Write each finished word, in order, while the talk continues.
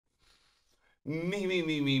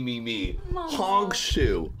Me. Honk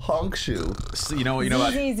shoe. So, you know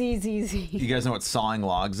about, Z. you guys know what sawing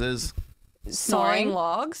logs is? Snoring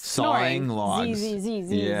logs? Sawing logs.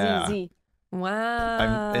 Z.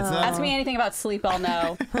 Wow. Ask me anything about sleep, I'll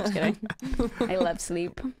know. Just kidding. I love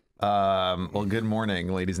sleep. Well, good morning,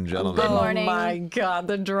 ladies and gentlemen. Good morning. Oh my God,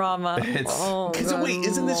 the drama. Wait,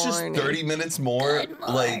 isn't this just 30 minutes more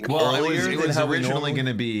like Well, earlier it than was how we originally normally- going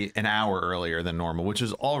to be an hour earlier than normal, which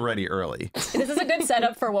is already early. This is a good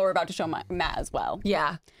setup for what we're about to show Matt as well.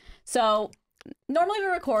 Yeah. So normally we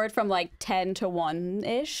record from like 10 to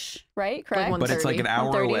 1-ish, right? Correct? Like But it's like an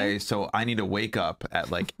hour 1:30? away, so I need to wake up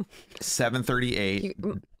at like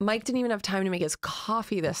 7:38. Mike didn't even have time to make his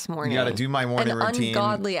coffee this morning. You got to do my morning An routine.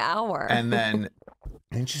 ungodly hour. And then,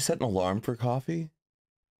 Didn't you set an alarm for coffee?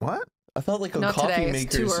 what? I thought like on Not coffee today,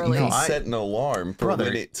 it's too makers, early. you No, set an alarm for Brother,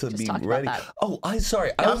 when it to be talked about ready. that. Oh, I'm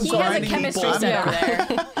sorry. I'm I'm He sorry. has a to chemistry people. set over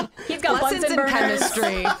there. He's got Lessons Bunsen in burners.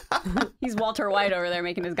 chemistry. He's Walter White over there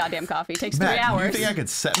making his goddamn coffee. Takes 3 Matt, hours. you think I could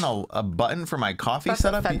set a button for my coffee That's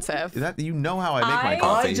setup? offensive. You know how I make my I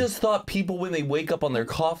coffee. I just thought people when they wake up on their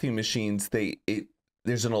coffee machines,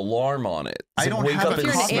 there's an alarm on it. I don't wake have up a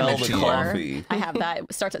and coffee smell the machine. coffee. I have that.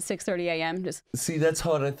 It starts at 6:30 a.m. Just See, that's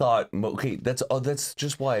what I thought. Okay, that's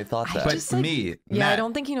just why I thought that. But just, like, me, Yeah, Matt, I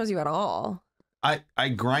don't think he knows you at all. I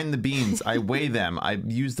grind the beans, I weigh them, I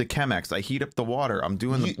use the Chemex, I heat up the water. I'm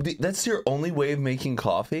doing the That's your only way of making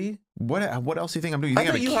coffee? what else do you think I'm doing? You I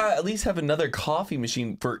think thought you at least have another coffee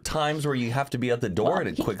machine for times where you have to be at the door in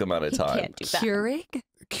a quick amount of time. can't do that. Keurig?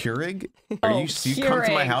 Keurig? Oh, You come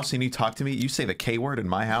to my Keurig. house and you talk to me, you say the K word in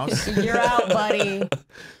my house? You're out, buddy.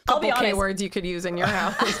 I'll be Couple honest. K words you could use in your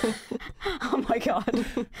house. Oh my god.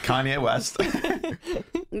 Kanye West.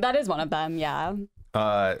 That is one of them. Yeah.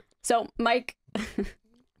 So Mike.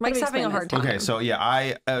 Mike's having a hard time. Okay, so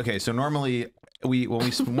yeah, so normally when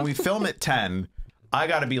we film at 10, I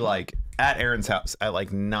gotta be like at Aaron's house at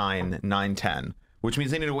like 9:10, which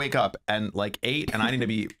means I need to wake up and like 8, and I need to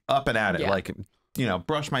be up and at it, Yeah. like, you know,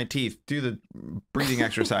 brush my teeth, do the breathing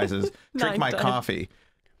exercises, drink my 9:10. coffee.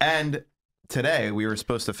 And today we were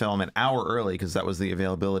supposed to film an hour early because that was the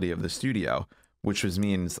availability of the studio, which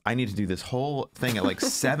means I need to do this whole thing at like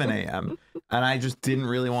 7 a.m. And I just didn't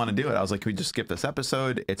really want to do it. I was like, can we just skip this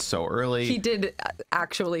episode? It's so early. He did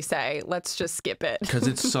actually say, let's just skip it. Because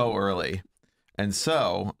it's so early. And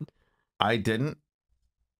so I didn't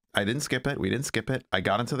skip it. We didn't skip it. I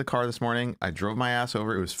got into the car this morning. I drove my ass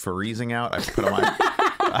over. It was freezing out. I put on my...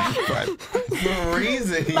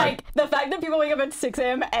 Freezing. Like the fact that people wake up at 6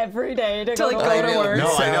 a.m. every day to go like, to go work. to work.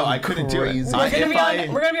 No, I know. I couldn't do it. Crazy. We're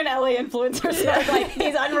gonna be an LA influencer. So like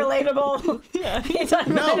he's unrelatable. He's unrelatable.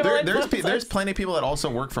 No, influencer. there's plenty of people that also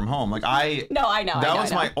work from home. Like No, I know. That I know,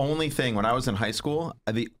 was I know. my only thing when I was in high school.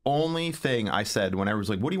 The only thing I said when I was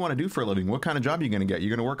like, what do you want to do for a living? What kind of job are you going to get?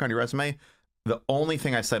 You're going to work on your resume? The only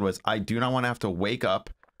thing I said was, I do not want to have to wake up,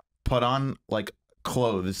 put on like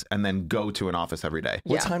clothes, and then go to an office every day.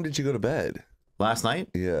 What Yeah. time did you go to bed? Last night,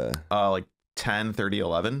 Yeah. like 10:30,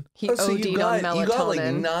 11. He Oh, so OD'd you got on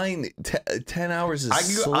melatonin. like 10 hours of I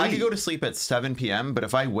sleep. could go to sleep at 7 p.m., but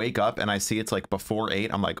if I wake up and I see it's like before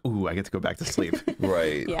 8, I'm like, ooh, I get to go back to sleep.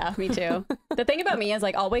 Right. Yeah, me too. The thing about me is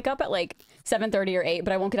like I'll wake up at like 7:30 or 8,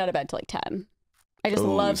 but I won't get out of bed till like 10. I just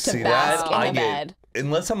Ooh, love to see bask that? in the bed.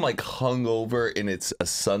 Unless I'm like hungover and it's a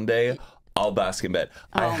Sunday, I'll bask in bed.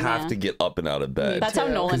 I have man. to get up and out of bed. That's how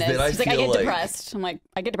Nolan 'Cause is. then I He's like, I feel get like- depressed. I'm like,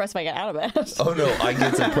 I get depressed if I get out of bed. Oh no, I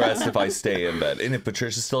get depressed if I stay in bed. And if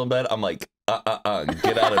Patricia's still in bed, I'm like,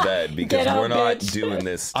 get out of bed because Get out, we're not bitch. doing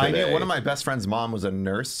this today. I knew one of my best friend's mom was a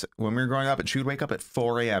nurse when we were growing up, and she would wake up at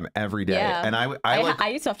 4 a.m. every day. Yeah. And I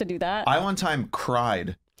used to have to do that. I one time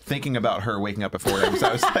cried thinking about her waking up at 4 a.m. So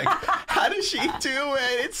I was like, how does she do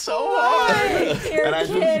it? It's so hard. You're And I-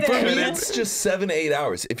 kidding. For me, it's just 7 to 8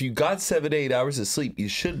 hours. If you got 7 to 8 hours of sleep, you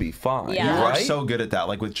should be fine. Yeah. You are Right? so good at that.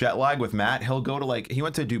 Like with jet lag with Matt, he'll go to like, he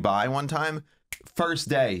went to Dubai one time. First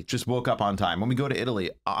day, just woke up on time. When we go to Italy,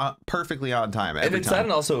 perfectly on time And every it's that time.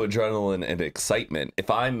 and also adrenaline and excitement. If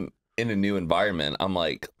I'm in a new environment, I'm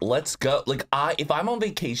like, let's go. Like if I'm on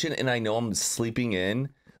vacation and I know I'm sleeping in,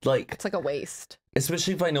 like It's like a waste.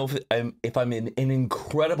 especially if I know if I'm in an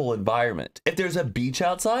incredible environment. If there's a beach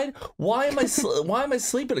outside, why am I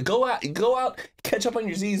sleeping? Go out, catch up on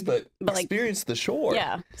your Z's, but like, experience the shore.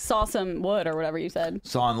 Yeah, saw some wood or whatever you said.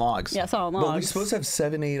 Sawing logs. Yeah, saw But we're logs. supposed to have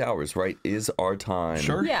 7 to 8 hours, right? Is our time.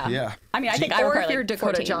 Sure. Yeah. Yeah. I mean, I think I Or require if you're like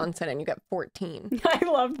Dakota 14. Johnson and you get 14. I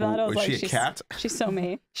loved that. I was Was like, she a cat? She's so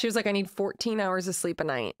me. She was like, I need 14 hours of sleep a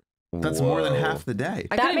night. That's more than Whoa. half the day.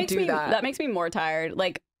 I That couldn't makes do me. that. That makes me more tired.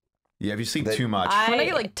 Like, Yeah, if you sleep That- too much. When I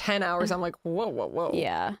get like 10 hours, I'm like, whoa, whoa, whoa.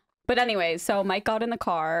 yeah. But anyways, so Mike got in the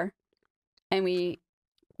car. and we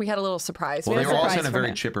had a little surprise. Well, We they had were a also in surprise a for very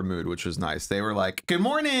him. chipper mood, which was nice. They were like, "Good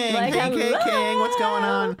morning, Like, hey, King, what's going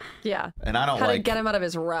on?" Yeah. And I don't How to like. get him out of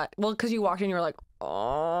his rut. Well, because you walked in, you were like,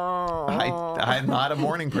 oh. I'm not a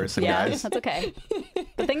morning person, yeah, guys. that's okay.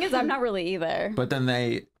 The thing is, I'm not really either. But then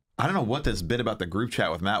I don't know what this bit about the group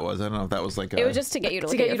chat with Matt was. I don't know if that was like It was just to get you to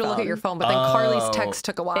to look get at you to your look at your phone. phone, but then Carly's Oh. text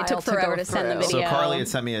took a while. It took forever to send the through. video. So Carly had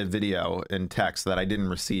sent me a video in text that I didn't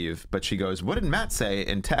receive, but she goes, "What did Matt say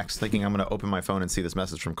in text?" Thinking I'm going to open my phone and see this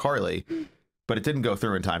message from Carly, but it didn't go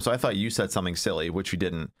through in time. So I thought you said something silly, which you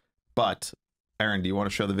didn't. But Aaron, do you want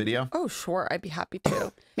to show the video? Oh, sure. I'd be happy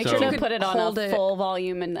to. Make So- sure You to put it on hold a it- full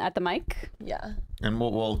volume and at the mic. Yeah. And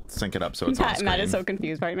we'll sync it up so it's on screen. Matt is so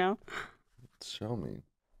confused right now. Show me.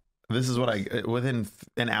 This is what within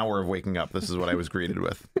an hour of waking up, this is what I was greeted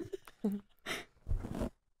with.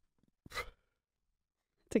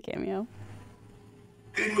 It's a cameo.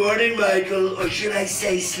 Good morning, Michael, or should I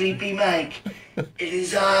say Sleepy Mike. It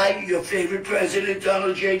is I, your favorite president,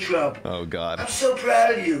 Donald J. Trump. Oh, I'm God. so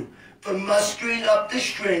proud of you for mustering up the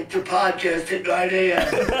strength to podcast at 9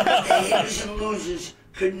 a.m. The haters and losers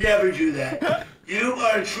could never do that. You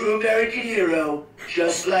are a true American hero,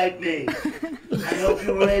 just like me. I hope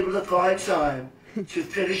you were able to find time to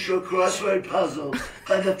finish your crossword puzzle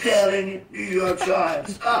by the failing New York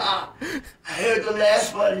Times. I heard the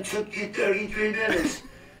last one took you 33 minutes.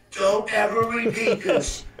 Don't ever repeat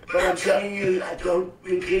this, but I'm telling you, I don't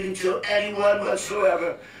repeat it to anyone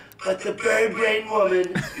whatsoever. But the bird brain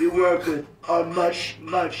woman you work with are much,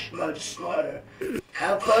 much, much smarter.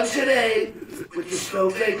 Have fun today with the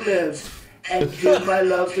snowflake lives. And give my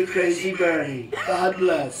love to Crazy Bernie. God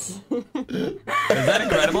bless. Is that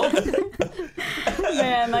incredible?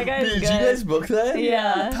 Man, that guy's Did good. you guys book that?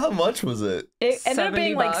 Yeah. How much was it? It ended up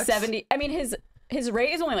being like $70. 70. I mean, his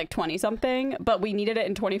rate is only like 20 something, but we needed it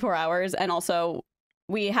in 24 hours. And also,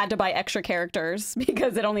 we had to buy extra characters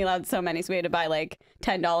because it only allowed so many. So we had to buy like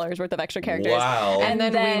 $10 worth of extra characters. Wow. And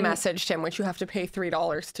then we messaged him, which you have to pay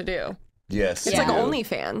 $3 to do. Yes. It's Yeah. like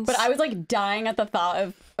OnlyFans. But I was like dying at the thought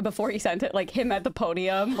of, before he sent it, like him at the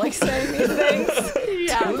podium, like saying these things.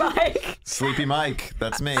 Yeah. Like, Sleepy Mike,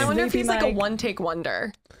 that's me. I wonder if Sleepy he's like a Mike. one-take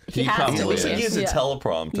wonder. he has probably to It looks be. like he has a Yeah.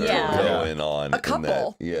 teleprompter Yeah. going on. A in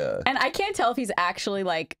couple. that. Yeah. And I can't tell if he's actually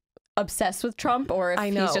like obsessed with Trump or if I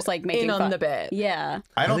know. he's just like making In on fun. the bit. Yeah.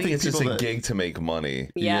 I don't think it's just a people that- gig to make money.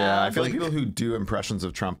 Yeah. I feel like people who do impressions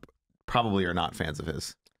of Trump probably are not fans of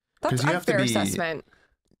his. That's 'Cause you a have to fair be- assessment.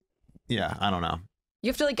 Yeah, I don't know. You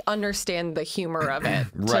have to like understand the humor of it.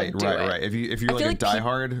 Right, to do right, it. right. If you're I like feel a like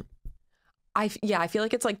diehard, I feel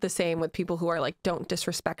like it's like the same with people who are like, don't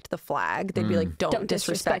disrespect the flag. They'd be like, don't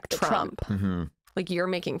disrespect the Trump. mm-hmm. Like you're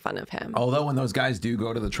making fun of him. Although when those guys do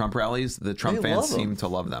go to the Trump rallies, the Trump They fans love 'em. seem to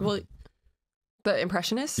love them. Well, the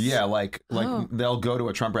impressionists. Yeah, like Oh. they'll go to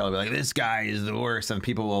a Trump rally and be like, this guy is the worst, and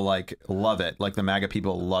people will like love it. Like the MAGA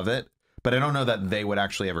people love it. But I don't know that they would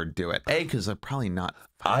actually ever do it. Because they're probably not.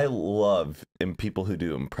 I love people who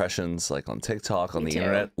do impressions like on TikTok, on Me the too.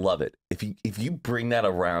 internet. Love it. If you bring that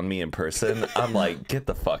around me in person, I'm like, get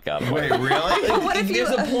the fuck out of my Wait, way. really? Like, What if you-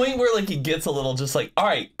 there's a point where like he gets a little just like, all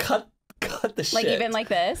right, cut the shit. Like even like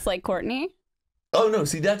this, like Courtney. Oh no,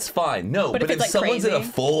 see that's fine. No, But but if if it's, like, someone's in a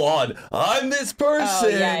crazy? full on, I'm this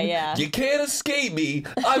person. yeah. You can't escape me.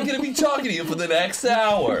 I'm gonna be talking to you for the next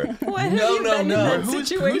hour. What have no, you no, been in no. that Who's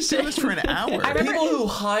doing this for an hour? People who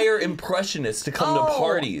hire impressionists to come to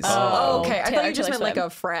parties. Oh, okay. I thought Taylor you just meant like Swift. a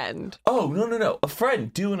friend. Oh no. A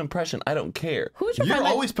friend, do an impression. I don't care. Who's your You're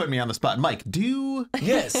friend? always putting me on the spot. Mike, do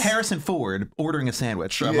Yes. Harrison Ford ordering a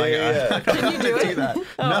sandwich. I'm Yeah, like, yeah. I don't know how to do that.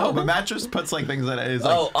 No, but Matt just puts like things that is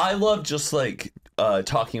like, Oh, I love just like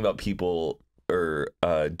talking about people or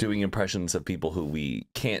doing impressions of people who we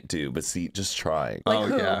can't do, but see, just trying. oh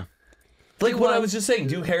who? yeah. Like what I was just saying,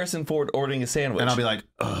 do Harrison Ford ordering a sandwich. And I'll be like,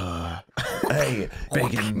 hey,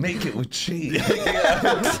 bacon, make it with cheese.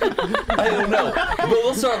 I don't know. But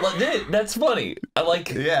we'll start like this. That's funny. I like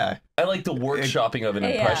the workshopping of an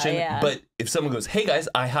impression. yeah. But if someone goes, hey guys,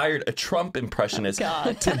 I hired a Trump impressionist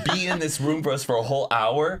God. to be in this room for us for a whole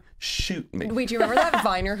hour, shoot me. Wait, do you remember that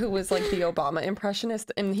Viner who was like the Obama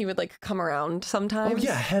impressionist and he would like come around Oh sometimes?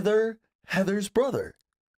 yeah, Heather's brother.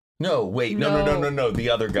 No, wait, no, the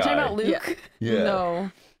other Talking about guy. Luke. Yeah. Yeah.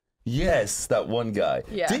 No. Yes, that one guy.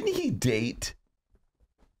 Yeah. Didn't he date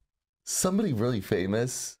somebody really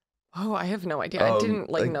famous? Oh, I have no idea. I didn't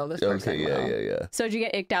like know this person. Okay, well. yeah. So did you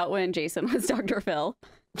get icked out when Jason was Dr. Phil?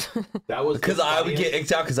 that was Because I would get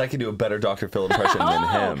icked out because I can do a better Dr. Phil impression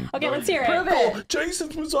than him. Okay, let's hear Prove it. it. Oh, Jason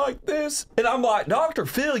was like this, and I'm like, Dr.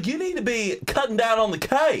 Phil, you need to be cutting down on the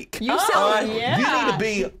cake. You All sound right? yeah. You need to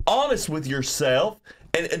be honest with yourself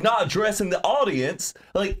and not addressing the audience,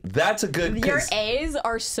 like that's a good. Your A's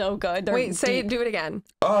are so good. They're Wait, do it again.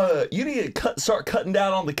 You need to start cutting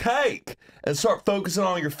down on the cake and start focusing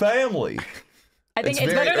on your family. I think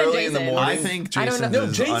it's very better than early in the Jason. morning. I think I don't Jason's know.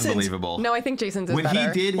 is Jason's- unbelievable. No, I think Jason's is When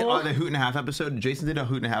better. he did the Hoot and a Half episode, Jason did a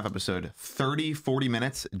Hoot and a Half episode, 30, 40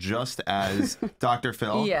 minutes just as Dr.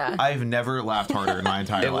 Phil. Yeah. I've never laughed harder in my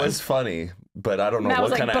entire It life. was funny, but I don't know Matt what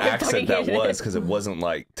was like, kind of "But I accent that fucking hated was it." because it wasn't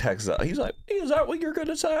like Texas. He's like, "Is that what you're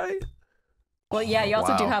gonna say?" Well, yeah, you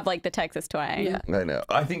also do Wow. have like the Texas twang. Yeah. I know.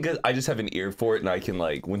 I think I just have an ear for it, and I can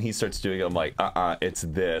like when he starts doing it, I'm like, it's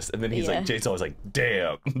this, and then he's Yeah. like, Jason was like,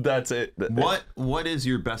 "Damn, that's it." What is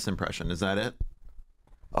your best impression? Is that it?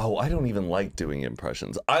 Oh, I don't even like doing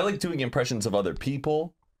impressions. I like doing impressions of other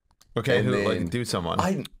people. Okay, And who then- like, do someone?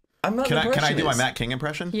 I'm not. Can an I do my impressionist. Matt King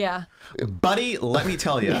impression? Yeah. Buddy, let me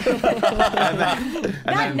tell you.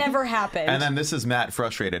 That never happened. And then this is Matt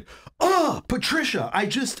frustrated. Patricia, I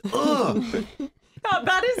just Oh,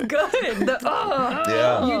 that is good.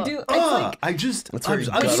 Yeah. You do. It's like, I just That's very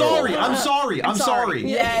I'm guttural. sorry. I'm sorry. I'm sorry.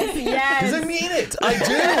 Yes, yes. Because I mean it. I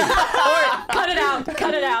do. Cut it out.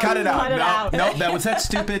 Cut it out. Cut it out. Cut it No, out. no, that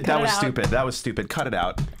stupid. That it was out. stupid. That was stupid. Cut it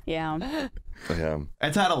out. Yeah. Yeah.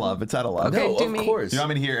 It's out of love. It's out of love. Okay, No, do of me. course. You want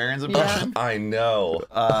me to hear Aaron's impression? I know.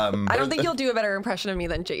 I don't think you'll do a better impression of me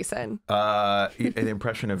than Jason. An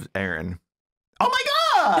impression of Aaron. Oh my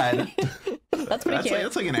God! That's pretty cute.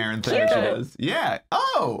 That's like an Aaron thing. She does. Yeah.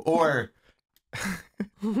 Oh, or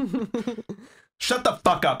shut the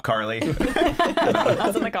fuck up, Carly.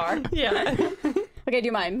 That's in the car. Yeah. Okay,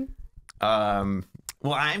 do mine.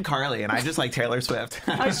 Well, I'm Carly, and I just like Taylor Swift.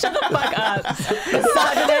 Oh, shut the fuck up.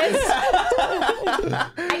 Misogynist.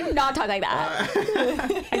 I do not talk like that.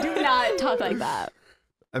 I do not talk like that.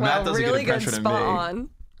 Matt Wow, does really a good good impression spot of me. on.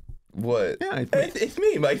 What? Yeah, It's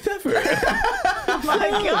me, Mike Sheffer. Oh my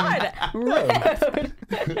god. Rude.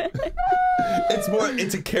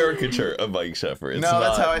 It's a caricature of Mike Sheffer. It's no,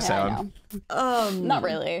 that's not- how I Yeah, sound. I know. Not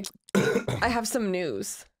really. I have some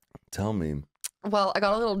news. Tell me. Well, I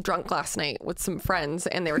got a little drunk last night with some friends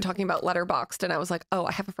and they were talking about Letterboxd and I was like, oh,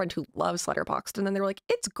 I have a friend who loves Letterboxd. And then they were like,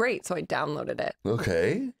 it's great. So I downloaded it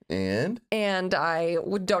Okay, and and I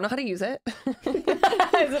don't know how to use it.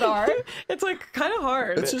 Is it hard? It's like kind of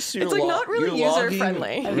hard. it's just it's like not really you're user logging,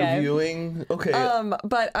 friendly. Okay. Reviewing. Okay.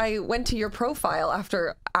 But I went to your profile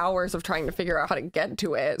after hours of trying to figure out how to get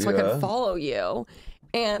to it so I Yeah. could follow you.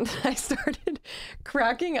 And I started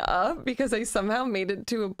cracking up because I somehow made it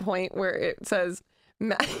to a point where it says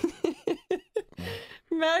Matt,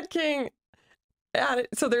 Matt King added.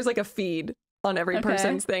 So there's like a feed on every Okay.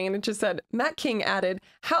 person's thing, and it just said Matt King added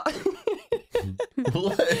how.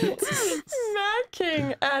 What? Matt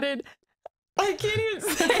King added. I can't even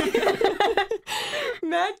say it.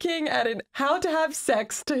 Matt King added how to have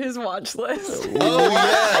sex to his watch list. Oh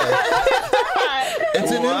yeah.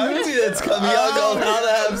 It's a new movie that's coming out called How to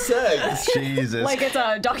Have Sex. Jesus. Like it's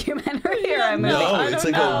a documentary or a movie? No, I it's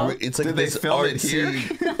don't like know. it's like Did they this film it here?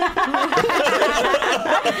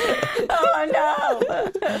 Oh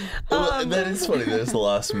no. Well, that is funny. That's the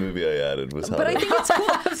last movie I added was How But to I think it's cool.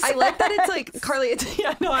 I like that it's like Carly. It's,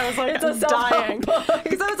 yeah, no, I was like, It's a I'm dying self-help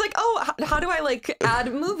because I was like, oh, how do I like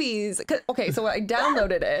add movies? 'Cause- Okay, so I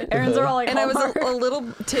downloaded it. Errands are all like And I was Hallmark. a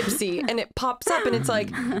little tipsy, and it pops up, and it's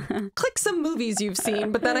like, click some movies you've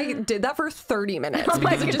seen. But then I did that for 30 minutes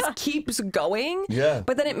because it just keeps going. Yeah.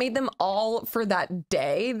 But then it made them all for that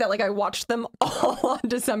day. That like I watched them all on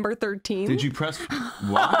December 13th. Did you press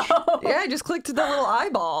watch? Yeah, I just clicked the little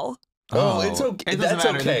eyeball. Oh, it's okay. It doesn't That's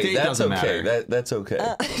matter. The okay. date That's doesn't okay. matter. That's okay.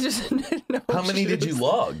 I just no How many did you shoes.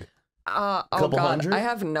 log? Oh Couple God, hundred? I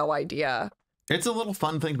have no idea. It's a little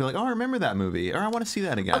fun thing to be like, oh, I remember that movie, or I want to see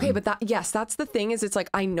that again. Okay, but that's the thing is it's like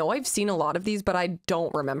I know I've seen a lot of these, but I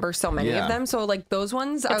don't remember so many Yeah. of them. So like those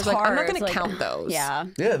ones, I It's was like, I'm not hard. gonna It's like- count those. Yeah.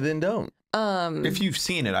 Yeah, then don't. if you've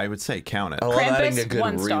seen it, I would say count it. I love adding a Krampus, good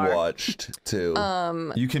 1 star. rewatched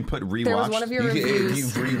too. You can put rewatch. There was one of your If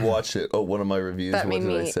reviews you rewatch it, oh, one of my reviews. that What made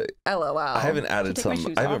did I me say? LOL. I haven't added take my some.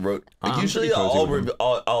 shoes I haven't off? wrote. I'm Usually, pretty cozy I'll, with them.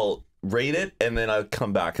 I'll rate it and then I'll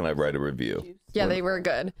come back and I write a review. Yeah, they were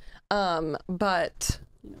good. But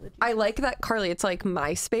I like that Carly. It's like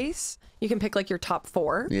MySpace. You can pick like your top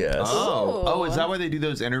 4. Yes. Oh, is that why they do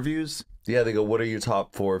those interviews? Yeah, they go, what are your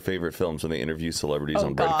top 4 favorite films when they interview celebrities Oh, on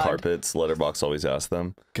red God. carpets? Letterboxd always asks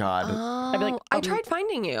them. God. I'd be like, I tried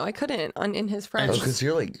finding you. I couldn't in his Oh, friends. because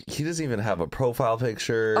you're like, he doesn't even have a profile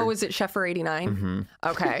picture. Oh, is it Sheffer89?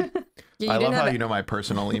 Okay. Yeah, I love how have you know my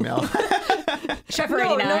personal email. Sheffer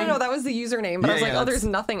No, 89. no, that was the username. But I was Yeah, like, yeah, oh, there's that's-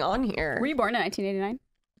 nothing on here. Were you born in 1989?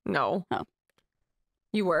 No. Oh.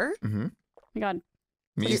 You were? Oh my God.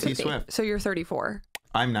 Me, T. Swift. So you're 34.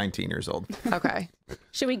 I'm 19 years old. Okay.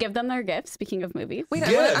 Should we give them their gifts? Speaking of movies. Wait,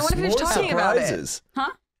 Yes, I want to finish more talking surprises. Huh?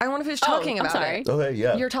 I want to finish talking I'm about sorry. it. Okay,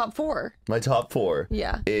 yeah. Your top 4. My top 4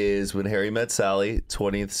 is When Harry Met Sally,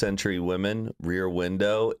 20th Century Women, Rear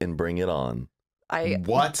Window, and Bring It On. I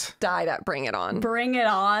died at Bring It On. Bring It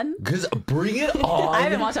On. Because Bring It On. I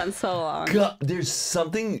haven't watched that in so long. God, there's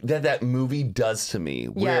something that movie does to me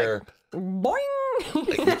where Boing!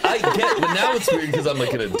 I get, but now it's weird because I'm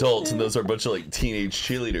like an adult and those are a bunch of like teenage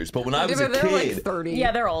cheerleaders. But when I was a They're kid, like 30.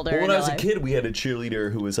 Yeah, they're older. but when I was a kid, we had a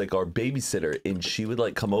cheerleader who was like our babysitter, and she would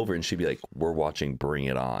like come over and she'd be like, "We're watching Bring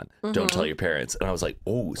It On. Don't tell your parents." And I was like,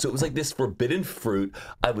 "Oh," so it was like this forbidden fruit.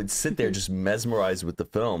 I would sit there just mesmerized with the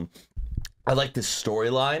film. I like the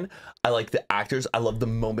storyline. I like the actors. I love the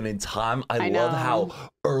moment in time. I love how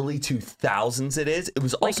early 2000s it is. It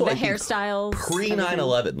was also like the hairstyles pre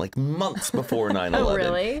 9/11, like months before 9/11. Oh,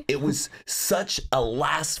 really? It was such a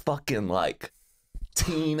last fucking like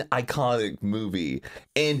teen iconic movie,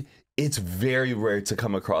 and it's very rare to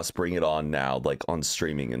come across Bring It On now, like on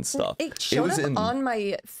streaming and stuff. It showed up on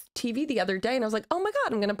my TV the other day, and I was like, "Oh my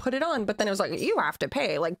god, I'm gonna put it on." But then it was like, "You have to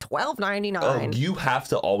pay like $12.99." Oh, you have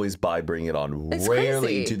to always buy Bring It On. It's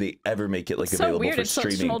Rarely crazy. do they ever make it like so available weird. for It's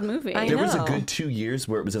streaming. such an old movie. I There was a know. good 2 years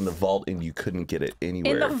where it was in the vault and you couldn't get it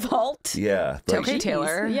anywhere. In the vault. Yeah. Okay,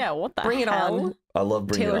 Taylor. Yeah, what the Bring It hell? On. I love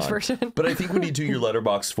Bring Taylor's It On. version. But I think when you do your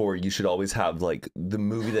letterbox 4, you should always have like the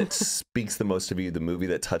movie that speaks the most of you, the movie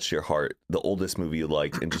that touched your heart, the oldest movie you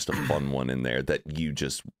liked, and just a fun one in there that you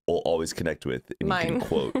just will always connect with and you can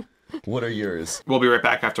quote. What are yours? We'll be right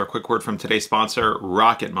back after a quick word from today's sponsor,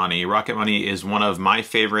 Rocket Money. Rocket Money is one of my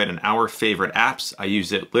favorite and our favorite apps. I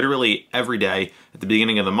use it literally every day. At the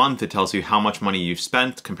beginning of the month, it tells you how much money you've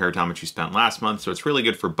spent compared to how much you spent last month. So it's really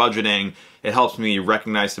good for budgeting. It helps me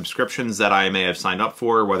recognize subscriptions that I may have signed up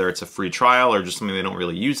for, whether it's a free trial or just something they don't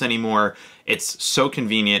really use anymore. It's so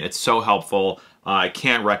convenient. It's so helpful. I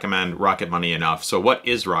can't recommend Rocket Money enough. So what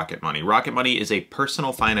is Rocket Money? Rocket Money is a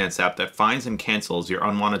personal finance app that finds and cancels your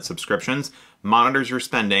unwanted subscriptions, monitors your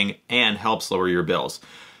spending, and helps lower your bills.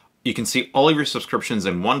 You can see all of your subscriptions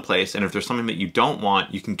in one place, and if there's something that you don't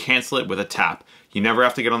want, you can cancel it with a tap. You never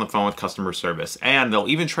have to get on the phone with customer service. And they'll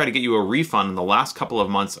even try to get you a refund in the last couple of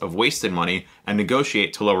months of wasted money and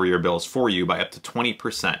negotiate to lower your bills for you by up to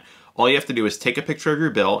 20%. All you have to do is take a picture of your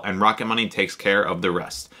bill, and Rocket Money takes care of the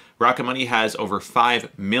rest. Rocket Money has over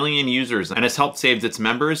 5 million users and has helped save its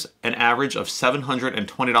members an average of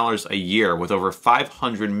 $720 a year with over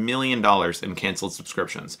 $500 million in canceled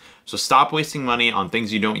subscriptions. So stop wasting money on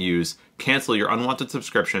things you don't use. Cancel your unwanted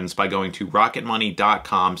subscriptions by going to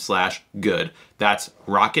rocketmoney.com/good. That's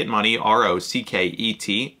Rocketmoney,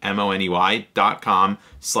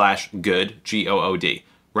 ROCKETMONEY.com/good, GOOD.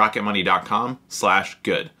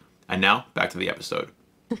 Rocketmoney.com/good. And now back to the episode.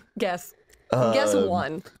 Guess. Guess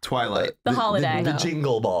one. Twilight. The holiday. The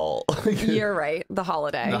Jingle Ball. You're right. The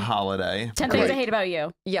holiday. The holiday. 10 Things I Hate About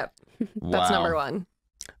You. Yep. That's number one.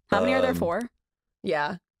 How many are there? 4?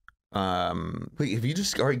 Yeah. Wait, have you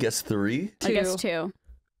just already guessed 3? I guess 2.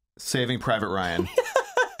 Saving Private Ryan.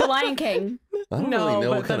 The Lion King. I don't No, really know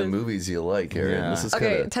but what kind of movies you like, Aaron. Yeah. This is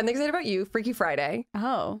Okay, kinda... 10 Things I Hate About You, Freaky Friday,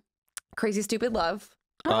 Oh. Crazy Stupid Love,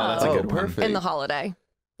 Oh, that's a good one. perfect. and The Holiday.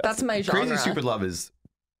 That's my genre. Crazy Stupid Love is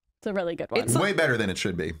It's a really good one. It's way better than it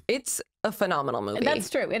should be. It's a phenomenal movie. That's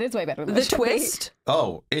true. It is way better than The it should be. twist,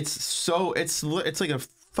 Oh, it's like a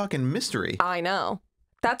fucking mystery. I know.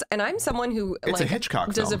 And I'm someone who It's a Hitchcock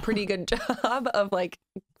does a film. pretty good job of like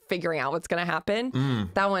figuring out what's gonna happen.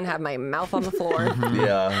 That one had my mouth on the floor.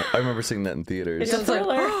 Yeah, I remember seeing that in theaters. It's a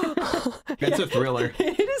thriller. It's a thriller.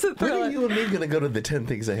 It is a When thriller. are you and me going to go to the 10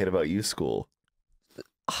 Things I Hate About You school?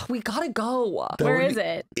 Oh, we gotta go. Where is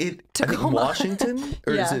it? I think Tacoma. Washington?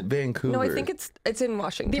 Or is Yeah. it Vancouver? No, I think it's in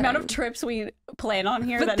Washington. The amount of trips we plan on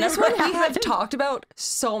here But that this never one we have happen. talked about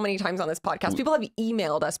so many times on this podcast. People have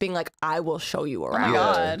emailed us being like, "I will show you Oh my around."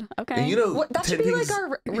 god. Okay. And you know, That 10 should be things... like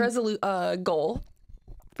our goal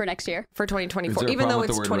For next year. for Is 2024, there a even though problem with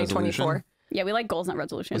it's the word 2024. resolution? Yeah, we like goals, not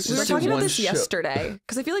resolutions. Let's We were just do talking about one this show. yesterday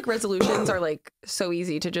because I feel like resolutions are like so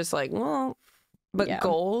easy to just like, well, but Yeah.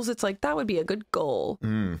 goals, it's like that would be a good goal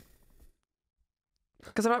because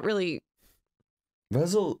I'm not really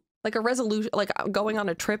like a resolution, like going on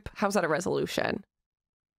a trip. How's that a resolution?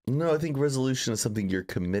 No, I think resolution is something you're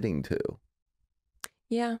committing to.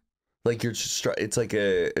 Yeah. Like you're just it's like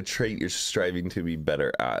a trait you're striving to be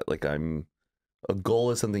better at. Like a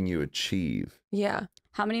goal is something you achieve. Yeah.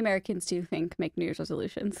 How many Americans do you think make New Year's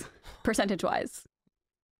resolutions, percentage-wise?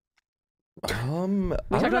 I talked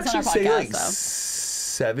would about this on actually our say podcast, like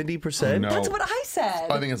though. 70%. No. That's what I said.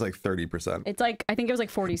 I think it's like 30%. It's like, I think it was like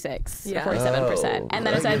 46 Yeah. or 47%. Oh, And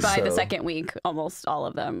then it I said guess by the so. second week, almost all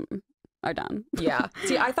of them are done. Yeah.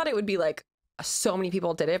 See, I thought it would be like so many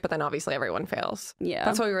people did it, but then obviously everyone fails. Yeah.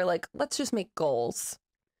 That's why we were like, let's just make goals.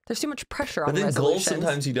 There's too much pressure on But then resolutions. goals,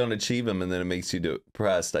 sometimes you don't achieve them, and then it makes you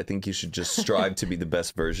depressed. I think you should just strive to be the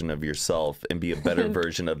best version of yourself and be a better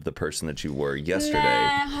version of the person that you were yesterday,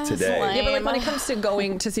 Nah, today. that's Yeah, but like when it lame. comes to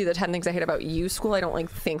going to see the 10 Things I Hate About You school, I don't like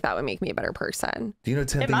think that would make me a better person. Do you know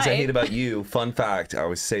 10 It things I might. hate about you? Fun fact, I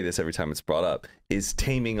always say this every time it's brought up, is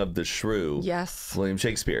Taming of the Shrew. Yes. William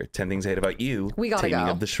Shakespeare. 10 things I hate about you. We gotta Taming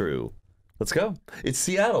go. of the Shrew. Let's go. It's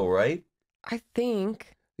Seattle, right? I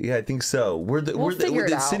think. Yeah, I think so. We're We'll figure it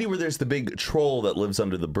the out. city where there's the big troll that lives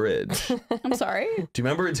under the bridge. Do I'm sorry. you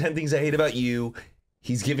remember in 10 Things I Hate About You?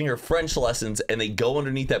 He's giving her French lessons, and they go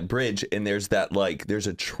underneath that bridge, and there's that there's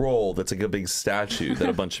a troll that's like a big statue that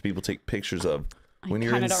a bunch of people take pictures of. When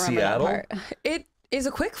you're Kinda in don't remember that Seattle, part. It is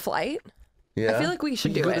a quick flight. yeah, feel like we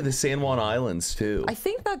should you do go to it. the San Juan Islands too. I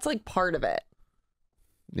think that's like part of it.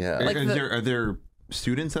 Yeah, Like are there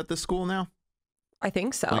students at this school now? I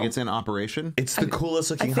think so. Like it's in operation? it's the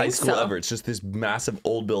coolest looking high think school so. ever. It's just this massive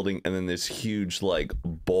old building, and then this huge like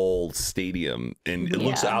bowl stadium, and it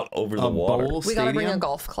looks Yeah. out over A the water. bowl we gotta bring a stadium?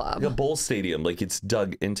 golf club. Like a bowl stadium, like it's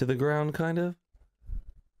dug into the ground, kind of.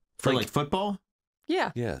 For like football?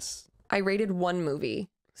 Yeah. Yes. I rated one movie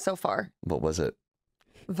so far. What was it?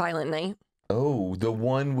 Violent Night. Oh, the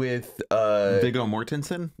one with Viggo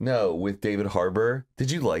Mortensen? no, with David Harbour.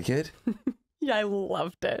 Did you like it? Yeah, I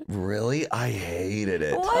loved it. Really? I hated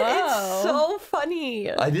it. What? Oh. It's so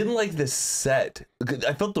funny. I didn't like the set.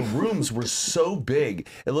 I felt the rooms were so big.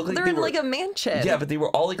 It looked like They're they in were like a mansion. yeah, but they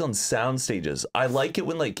were all like on sound stages. I like it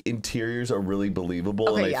when like interiors are really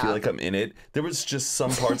believable and I Okay, feel yeah. like I'm in it. There was just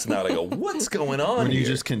some parts in that I go, what's going on When you here?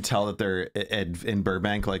 just can tell that they're in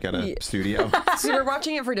Burbank, like at a studio. So we're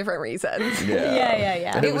watching it for different reasons. Yeah.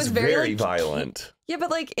 And it, It was was very, very, like, violent. Yeah, but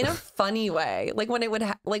like in a funny way. Like when it would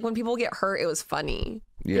like when people get hurt, it was funny.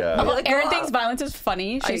 Yeah. Well, like, Erin "Oh." thinks violence is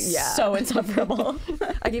funny. She's yeah. so insufferable.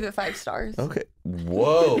 I gave it 5 stars. Okay.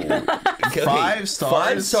 Whoa. Okay, 5 stars?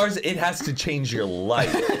 5 stars. It has to change your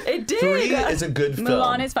life. It did. 3 is a good film.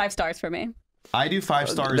 Mulan is 5 stars for me. I do 5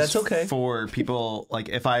 stars That's okay. for people, like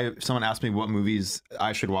if someone asks me what movies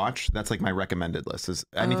I should watch, that's like my recommended list. Is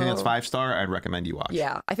anything that's 5 star, I'd recommend you watch.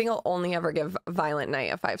 Yeah, I think I'll only ever give Violent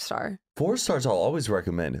Night a 5 star. 4 stars I'll always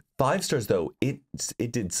recommend. 5 stars though, it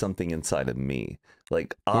did something inside of me.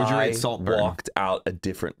 Like Would you I rate Saltburn? walked out a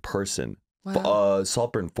different person. Wow.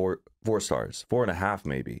 Saltburn 4 stars, 4.5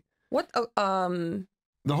 maybe. What? The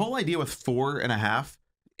whole idea with 4.5,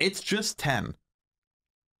 it's just 10.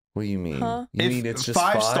 What do you mean? Huh? You If mean it's just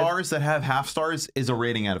 5 5 stars that have half stars is a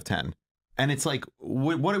rating out of 10. And it's like,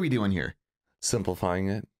 what are we doing here? Simplifying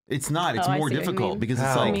it. It's not. It's Oh, I more see what you difficult mean. because How?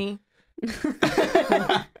 it's like, Me.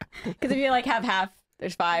 Because if you like have half,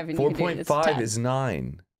 there's 5. And you can do, it's 4.5 10. is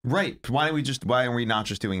 9. right. Why are we not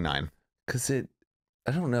just doing 9? Cause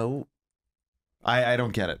I don't know. I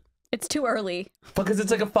don't get it. It's too early. Because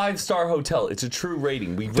it's like a 5-star hotel. It's a true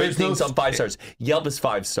rating. We rate There's no things on 5 stars. Yelp is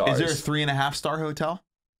 5 stars. Is there a 3.5 star hotel?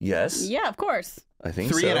 Yes. Yeah, of course. I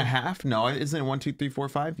think Three so. and a half? No, isn't it 1, 2, 3, 4,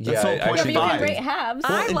 5? Yeah, That's the whole I- point Yeah, of but you can five. rate halves. I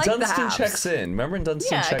Well, like the Dunstan halves. checks in. Remember when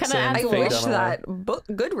Dunstan Yeah, checks kinda in? adds I a Fade wish on a that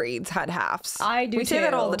Goodreads had halves. I do We too. say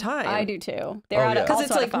that all the time. I do too. They're Oh, out yeah. of Because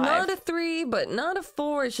it's also like out of 5. not a 3, but not a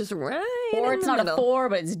 4. It's just right. Or in it's the not a middle. 4,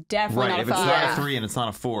 but it's definitely Right. not If a it's 5. not Yeah. a 3 and it's not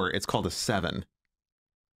a 4, it's called a 7.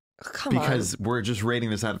 Come Because we're just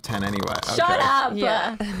rating this out of 10 anyway. Shut Okay. up.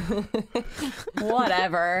 Yeah.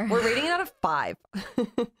 Whatever. on. We're rating it out of 5.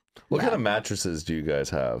 What kind of mattresses do you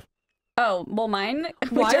guys have? Oh, well, mine.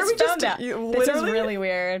 We Why are we just found just- out. you- This is literally? really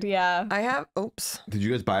weird. Yeah. I have. Oops. Did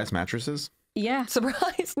you guys buy us mattresses? Yeah.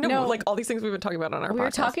 Surprise. No, No. like all these things we've been talking about on our We podcast.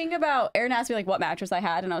 were talking about, Erin asked me like what mattress I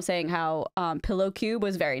had, and I was saying how Pillow Cube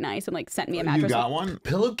was very nice and like sent me a mattress. You got one?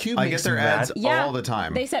 Pillow Cube I makes get their mad- ads Yeah, all the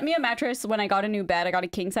time. They sent me a mattress when I got a new bed. I got a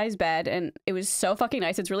king size bed, and it was so fucking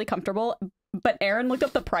nice. It's really comfortable. But Erin looked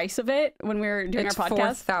up the price of it when we were doing It's our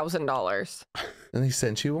podcast. $4,000. And they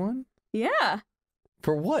sent you one? Yeah.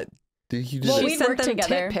 For what? Did you Well, just we She sent worked them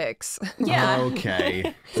together. tit pics. Yeah.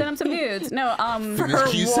 Okay. Send him some nudes. No, For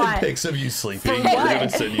you what? sent pics of you sleeping. They're what? gonna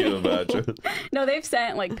send you a mattress. no, they've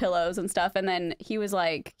sent like pillows and stuff. And then he was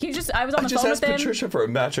like, I was on I the just phone asked with him. Patricia for a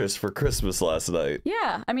mattress for Christmas last night.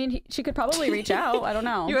 Yeah. I mean, she could probably reach out. I don't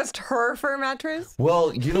know. You asked her for a mattress?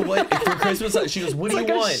 Well, you know what? For Christmas, she goes, "What do It's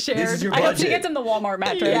you like a want? This is shared- your I hope budget." she gets him the Walmart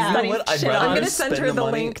mattress. Yeah. that You know he what? I'd shit rather on. I'm going to spend send her the the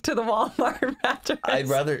money- link to the Walmart mattress. I'd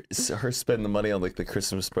rather her spend the money on like the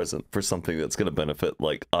Christmas present for something that's going to benefit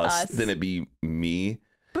like us Us. than it be me.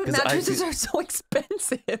 But 'Cause I mattresses feel- are so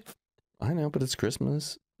expensive. I know, but it's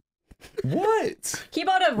Christmas. What? He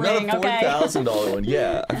bought a ring, Not a okay? $4,000 one.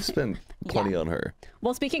 Yeah, I've spent plenty on her.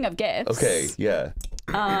 Well, speaking of gifts. Okay, yeah.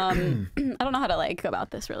 I don't know how to like go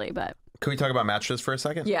about this really, but. Can we talk about mattresses for a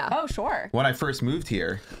second? Yeah. Oh, sure. When I first moved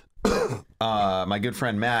here, my good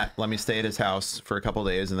friend Matt let me stay at his house for a couple of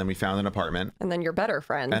days, and then we found an apartment. And then your better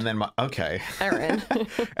friend, And then Aaron.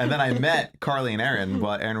 and then I met Carly and Aaron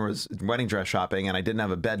while Aaron was wedding dress shopping, and I didn't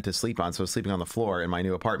have a bed to sleep on, so I was sleeping on the floor in my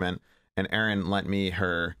new apartment. And Aaron lent me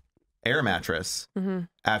her air mattress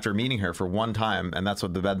after meeting her for one time, and that's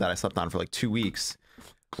what the bed that I slept on for like 2 weeks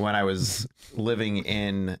when I was living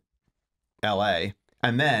in LA.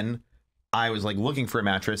 And then I was like looking for a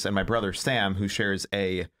mattress, and my brother Sam, who shares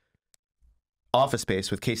a office space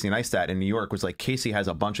with Casey Neistat in New York, was like, Casey has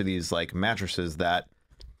a bunch of these like mattresses that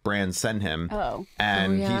brands send him. Oh.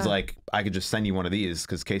 And yeah. he's like, I could just send you one of these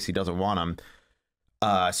because Casey doesn't want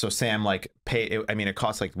them. So Sam like it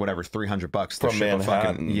costs like whatever $300 to From ship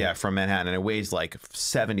Manhattan. from Manhattan, and it weighs like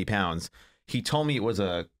 70 pounds. He told me it was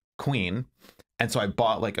a queen, and so I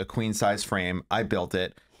bought like a queen size frame. I built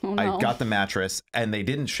it. Oh, no. I got the mattress, and they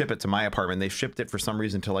didn't ship it to my apartment. They shipped it for some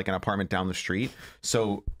reason to like an apartment down the street.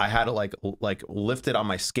 So I had to like lift it on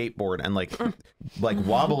my skateboard and like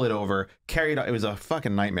wobble it over, carry it. It was a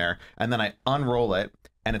fucking nightmare. And then I unroll it,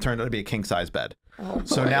 and it turned out to be a king size bed.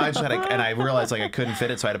 So now I just had and I realized like I couldn't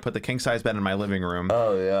fit it, so I had to put the king size bed in my living room.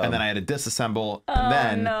 Oh, yeah. And then I had to disassemble. Oh, And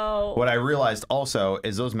then no. what I realized also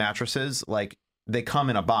is those mattresses, like they come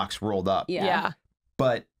in a box rolled up, Yeah.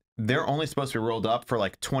 but they're only supposed to be rolled up for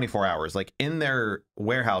like 24 hours. Like in their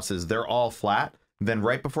warehouses, they're all flat. Then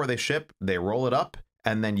right before they ship, they roll it up,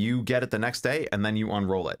 and then you get it the next day, and then you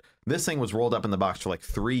unroll it. This thing was rolled up in the box for like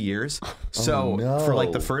 3 years. So for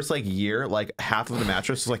like the first like year, like half of the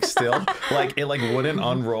mattress was like still like it like wouldn't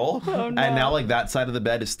unroll. And now like that side of the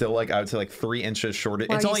bed is still like I would say like 3 inches shorter.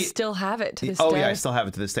 Wow, It's you only still have it to this oh day. yeah, I still have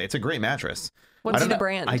it to this day. It's a great mattress. What's I don't the know-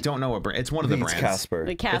 brand? I don't know what brand. It's one of I the think it's brands. Casper.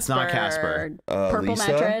 The Casper. It's not Casper. Purple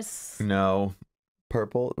Lisa? mattress. No.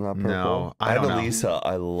 Purple? Not purple? No, I I have don't a know. Lisa.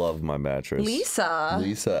 I love my mattress. Lisa.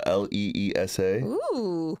 Lisa, Leesa.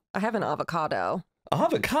 Ooh, I have an avocado.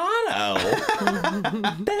 Avocado.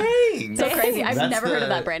 Thanks. So crazy. I've That's never heard of the-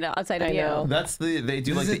 that brand outside of I you. know. That's they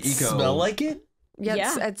do Does like it the eco. smell like it? Yeah,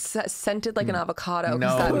 Yeah. It's scented like an avocado. 'Cause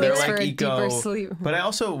No, that they're makes like for a eco. deeper sleep. But I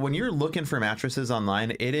also, when you're looking for mattresses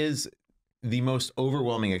online, it is the most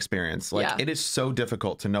overwhelming experience. Like Yeah. it is so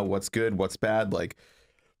difficult to know what's good, what's bad. Like,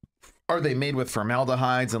 are they made with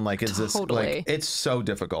formaldehydes? And like, is this Totally. like? It's so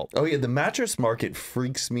difficult. Oh yeah, the mattress market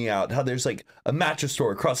freaks me out. How there's like a mattress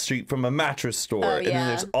store across the street from a mattress store, Oh, and then yeah.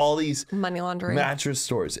 there's all these Money laundering. mattress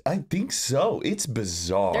stores. I think so. It's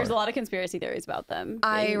bizarre. There's a lot of conspiracy theories about them.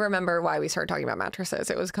 I remember why we started talking about mattresses.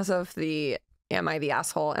 It was because of the Am I the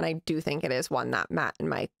Asshole? And I do think it is one that Matt and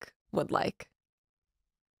Mike would like.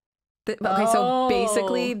 Okay, so Oh.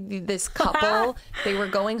 basically this couple, they were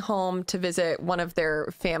going home to visit one of their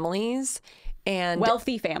families, and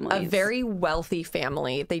Wealthy families. a very wealthy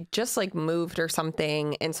family. They just like moved or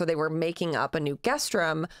something, and so they were making up a new guest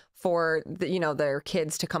room for their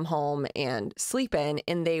kids to come home and sleep in.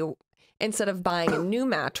 And they, instead of buying a new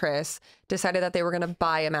mattress, decided that they were going to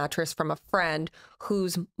buy a mattress from a friend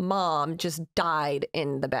whose mom just died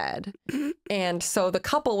in the bed. And so the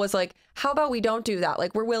couple was like, how about we don't do that?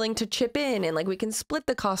 Like, we're willing to chip in, and like we can split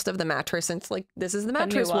the cost of the mattress. And it's like, this is the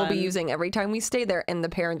mattress we'll be one. using every time we stay there. And the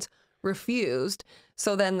parents refused.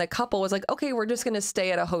 So then the couple was like, okay, we're just going to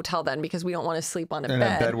stay at a hotel then, because we don't want to sleep on a In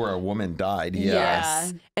bed. a bed where a woman died. Yeah.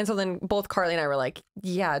 Yes. And so then both Carly and I were like,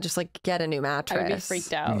 yeah, just like get a new I mattress. would be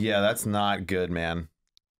freaked out. Yeah, that's not good, man.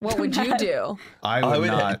 What would you do? I I would would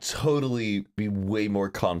not. totally be way more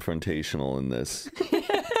confrontational in this,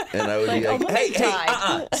 and I would be Like, like, oh, "Hey,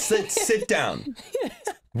 die." sit down.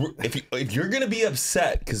 If you're gonna be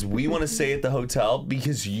upset because we want to stay at the hotel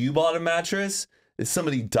because you bought a mattress that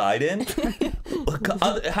somebody died in,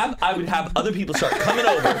 I would have other people start coming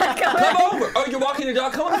over. Come over. Oh, you're walking your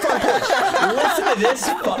dog. Come on the front porch. Listen to this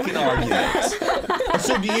fucking argument.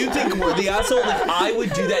 So do you think we're the asshole? Like, I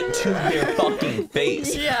would do that to their fucking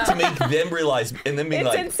face to make them realize, and then be It's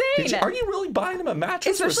like, insane. Are you really buying them a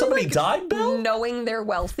mattress where Especially, somebody like, died, Bill? Knowing they're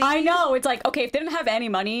wealthy. I know. It's like, okay, if they didn't have any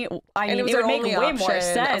money, I mean, it was it would their make only way more option, of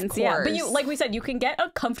sense. Yeah. But you, course. like we said, you can get a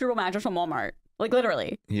comfortable mattress from Walmart. Like,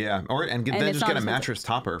 literally. Yeah, And then it's just not get a expensive. mattress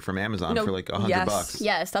topper from Amazon No, for like $100. yes.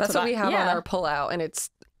 Yes, That's what we have on yeah. our pullout. And it's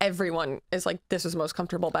everyone is like, this is the most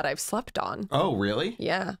comfortable bed I've slept on. Oh, really?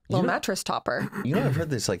 Yeah. Little mattress topper. You know, I've heard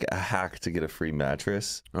there's like a hack to get a free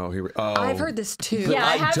mattress. Oh, oh. I've heard this too. Yeah,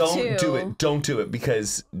 I have don't too. do it. Don't do it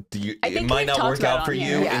because I it think might we've not talked work about out it for on you,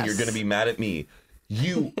 here. and Yes. you're gonna be mad at me.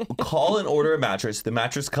 You call and order a mattress. The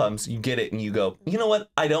mattress comes, you get it, and you go, you know what?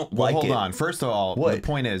 I don't like Hold it. on. First of all, What? the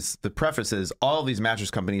point is, the preface is, all of these mattress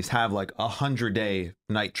companies have like 100-day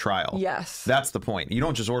night trial. Yes. That's the point. You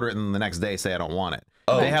don't just order it and the next day say I don't want it.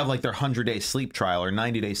 Oh. They have like their 100-day sleep trial or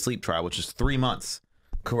 90-day sleep trial, which is 3 months.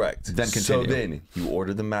 Correct. Then So continue. then you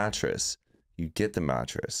order the mattress, you get the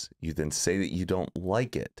mattress, you then say that you don't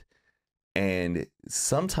like it. And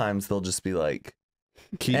sometimes they'll just be like,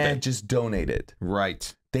 Keep it. just donate it.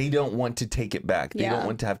 Right. They don't want to take it back. They Yeah. don't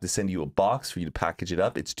want to have to send you a box for you to package it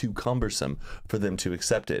up. It's too cumbersome for them to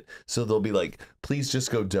accept it. So they'll be like, please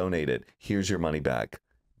just go donate it. Here's your money back.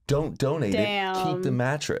 Don't donate it. Keep the Damn.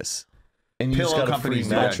 mattress. And you Pillow just got a free companies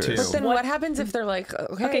do that mattress. too. But then what happens if they're like,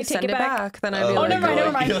 okay, Okay, send take it it back. back? Then I'd be Oh, like,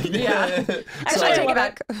 never mind. Yeah. Actually, I I take take it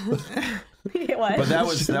back. What? But that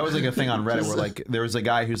was like a thing on Reddit where like there was a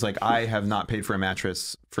guy who's like, I have not paid for a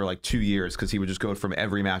mattress for like 2 years because he would just go from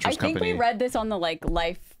every mattress I think company. we read this on the like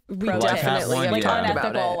life pro Life tips, Hat one, like yeah. talked about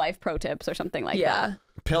unethical it. life pro tips or something like Yeah. that.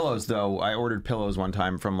 Pillows though, I ordered pillows one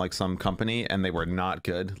time from like some company and they were not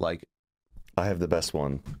good. Like, I have the best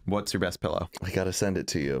one. what's your best pillow? I got to send it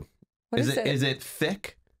to you. What is it? Is it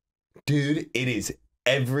thick? Dude, it is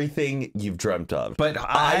everything you've dreamt of. But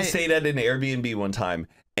I stayed at an Airbnb one time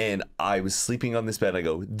and I was sleeping on this bed. I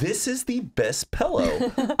go, this is the best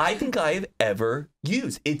pillow I think I've ever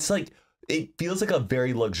used. It's like, it feels like a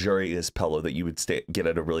very luxurious pillow that you would get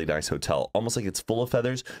at a really nice hotel. Almost like it's full of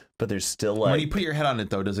feathers, but there's still like... when you put your head on it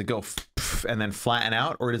though, does it go and then flatten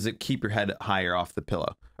out, or does it keep your head higher off the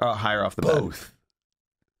pillow? Or higher off the bed?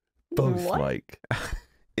 Both, What? Mike.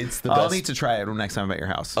 It's the I'll best. need to try it next time I'm at your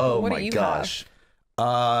house. Oh What do my you gosh.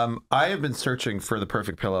 I have been searching for the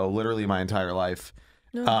perfect pillow literally my entire life.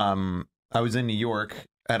 I was in New York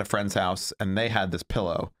at a friend's house and they had this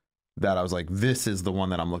pillow that I was like, this is the one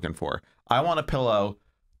that I'm looking for. I want a pillow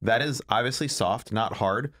that is obviously soft, not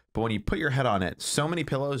hard, but when you put your head on it, so many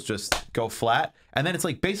pillows just go flat and then it's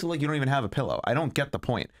like basically like you don't even have a pillow. I don't get the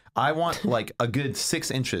point. I want like a good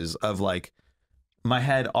 6 inches of like my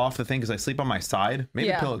head off the thing because I sleep on my side. Maybe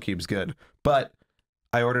Yeah. Pillow Cube's good, but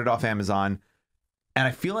I ordered it off Amazon. And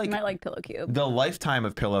I feel You like might like Pillow Cube. the lifetime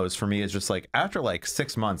of pillows for me is just like after like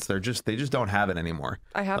 6 months, they just don't have it anymore.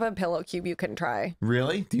 I have a pillow cube you can try.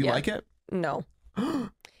 Really? Do you Yeah. like it? No.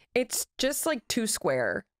 It's just like too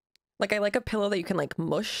square. Like I like a pillow that you can like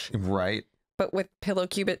mush, Right. but with pillow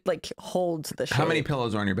cube it like holds the shape. How many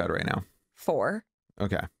pillows are on your bed right now? 4.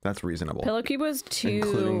 Okay, that's reasonable. Pillow Cube was too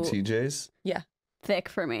Including TJ's? thick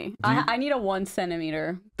for me. Do you- I need a 1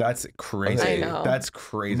 centimeter. That's crazy. I know. That's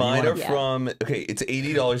crazy. Mine You are wanna- from, okay, it's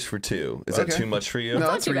 $80 for 2. Is that Okay. too much for you? No,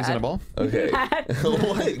 not that's too bad. reasonable. Okay.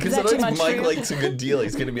 What? Is Because that too sometimes much Mike for you? likes a good deal.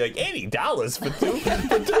 He's going to be like, $80 for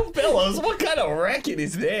two pillows? What kind of racket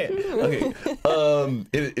is that? Okay.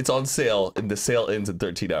 It's on sale, and the sale ends in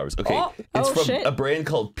 13 hours. Okay. It's from shit. a brand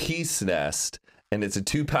called Peace Nest, and it's a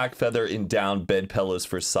 2-pack feather and down bed pillows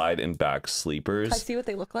for side and back sleepers. Can I see what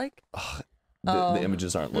they look like? The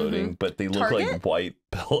images aren't loading, but they look like Target? white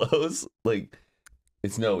pillows. Like,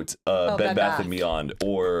 it's Bed Bed Bath Bath. and Beyond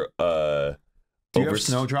or Do you over have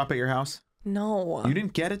Snowdrop at your house? No. You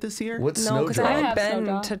didn't get it this year? What's No, because I Snowdrop? have haven't been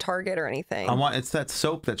Snowdrop. to Target or anything. It's that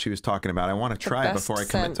soap that she was talking about. I want to try it best before I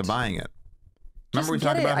commit to scent. buying it. Just Remember we get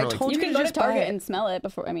talked it. about I how like told You you can to go to just buy Target it. and smell it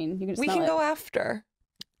before. I mean, you can just We smell can it. go after.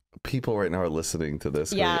 People right now are listening to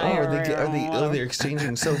this. Yeah, going, oh, yeah. they're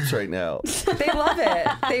exchanging soaps right now. They love it.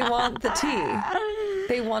 They want the tea.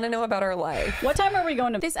 They want to know about our life. What time are we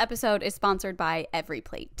going to? This episode is sponsored by Every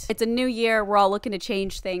Plate. It's a new year. We're all looking to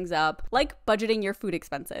change things up, like budgeting your food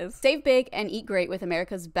expenses. Save big and eat great with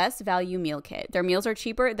America's best value meal kit. Their meals are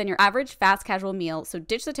cheaper than your average fast casual meal, so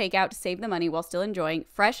ditch the takeout to save the money while still enjoying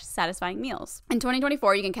fresh, satisfying meals. In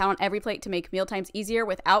 2024, you can count on Every Plate to make mealtimes easier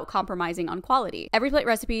without compromising on quality. Every Plate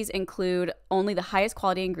recipes include only the highest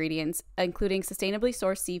quality ingredients, including sustainably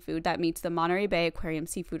sourced seafood that meets the Monterey Bay Aquarium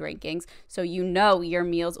seafood rankings, so you know your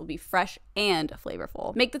meals will be fresh and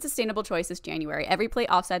flavorful. Make the sustainable choice this January. Every Plate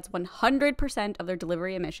offsets 100% of their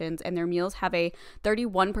delivery emissions, and their meals have a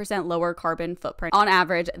 31% lower carbon footprint on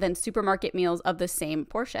average than supermarket meals of the same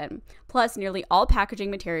portion. Plus, nearly all packaging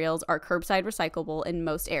materials are curbside recyclable in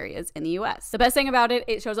most areas in the US. The best thing about it,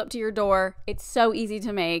 it shows up to your door. It's so easy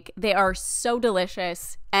to make. They are so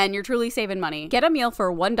delicious, and you're truly saving money. Get a meal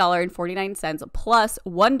for $1.49 plus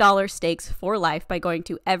 $1 steaks for life by going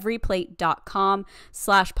to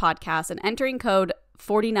everyplate.com/podcast and entering code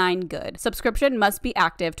 49good. Subscription must be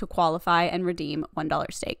active to qualify and redeem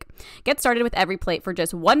 $1 steak. Get started with Every Plate for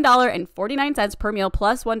just $1.49 per meal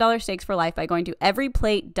plus $1 steaks for life by going to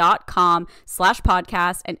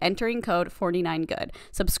everyplate.com/podcast and entering code 49good.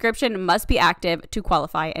 Subscription must be active to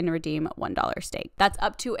qualify and redeem $1 steak. That's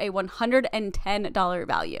up to a $110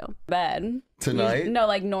 value. Bed. Tonight? No,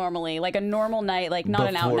 like normally. Like a normal night, like not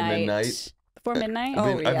an out Before night. midnight? Before midnight?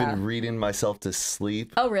 I've been reading myself to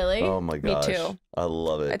sleep. Oh, really? Oh my gosh. too. I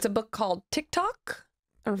love it. It's a book called TikTok.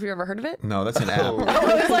 I don't know if you've ever heard of it. No, that's an app. Oh,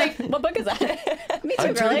 I was like, what book is that? Me too,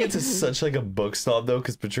 I'm trying to girly. get to such like a book snob though,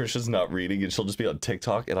 because Patricia's not reading and she'll just be on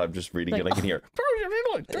TikTok and I'm just reading Like, and I can hear.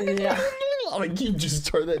 Yeah. I'm like, you just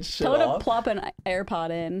turn that shit Tell her to off. plop an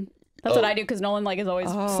AirPod in. That's what I do because Nolan like is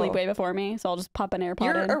always sleep way before me, so I'll just pop an AirPod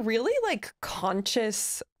You're in. a really like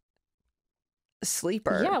conscious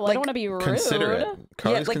sleeper. Yeah, well, I like, don't want to be rude. Considerate.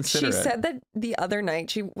 Carly's like considerate. she said that the other night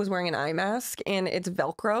she was wearing an eye mask and it's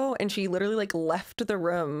Velcro and she literally like left the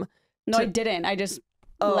room. No, I didn't. I just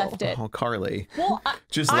left it. Oh, Carly. Well,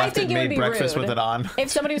 Just I left it, think it would made be breakfast rude. with it on. If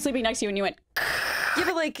somebody was sleeping next to you and you went, Yeah,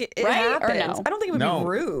 but like it Right? Or happens. no? I don't think it would No. be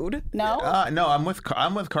rude. no, No, I'm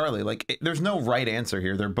with Carly. Like, there's no right answer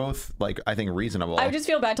here. They're both like I think reasonable. I would just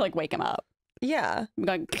feel bad to like wake him up. Yeah. I'm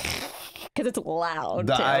going because it's loud.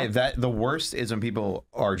 too. The worst is when people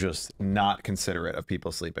are just not considerate of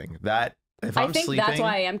people sleeping. That if I I'm think sleeping, that's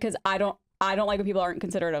why I am because I don't like when people aren't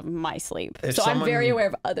considerate of my sleep. If So I'm very someone- aware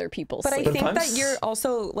of other people's But I sleep. think I'm that you're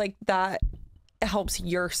also like that helps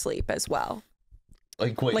your sleep as well.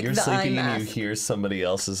 Like what Like you're the eye sleeping and you mask. hear somebody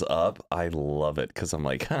else is up. I love it because I'm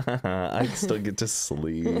like, I still get to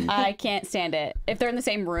sleep. I can't stand it. If they're in the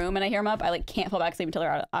same room and I hear them up, I like can't fall back asleep until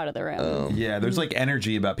they're out of the room. yeah, there's like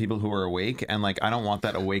energy about people who are awake, and like I don't want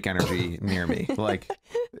that awake energy near me. Like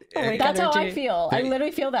That's how I energy. feel. I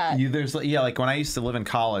literally feel that. there's like when I used to live in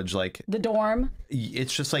college, like The dorm.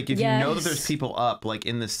 it's just like if you know that there's Yes. people up like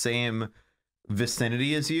in the same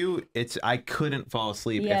vicinity as you, I couldn't fall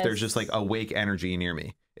asleep if there's just like awake energy near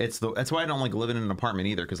me. That's why I don't like living in an apartment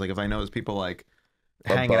either, because like if I know there's people like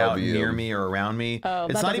hanging Above out you. near me or around me, Oh,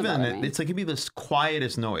 it's that not doesn't even bother me. it's like it'd be the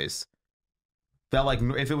quietest noise. That like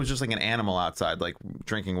if it was just like an animal outside like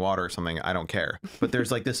drinking water or something, I don't care. But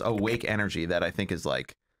there's like this awake energy that I think is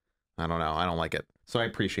like, I don't know, I don't like it. So I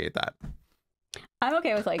appreciate that. I'm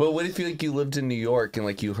okay with like. But what if you lived in New York and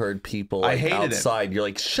like you heard people I like hated it. outside? You're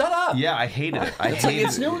like, shut up. Yeah, I hated it. I It's like hated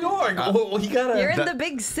it's New York. Well, you gotta. You're in that- the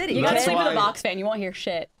big city. you gotta that's sleep with a why- box fan. You won't hear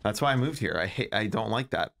shit. That's why I moved here. I don't like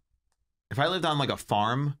that. If I lived on like a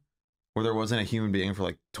farm where there wasn't a human being for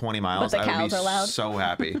like 20 miles, the I would cows be are loud. so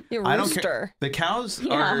happy. Your I don't rooster. care. The cows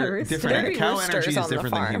Yeah, are rooster. different. There'd be Cow roosters energy is on the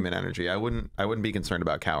different than farm. human energy. I wouldn't be concerned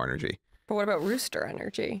about cow energy. But what about rooster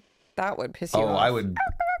energy? That would piss you Oh, off. I would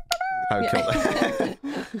kill that.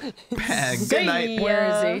 Good night.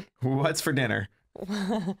 Where is What's for dinner?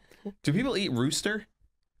 Do people eat rooster?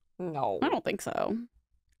 he? No. I don't think so.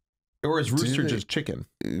 Or is rooster they? just chicken?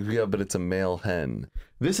 Yeah, but it's a male hen.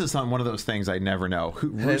 This is one of those things I never know.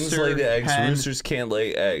 Hens lay the eggs. hen- Roosters can't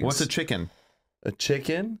lay eggs. What's a chicken? A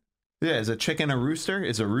chicken? Yeah, is a chicken a rooster?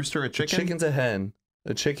 Is a rooster a chicken? Chicken's a hen.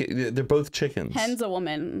 A chicken. They're both chickens. Hen's a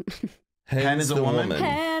woman. Hen's Hen is a the woman?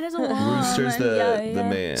 Hen is a woman. Rooster's the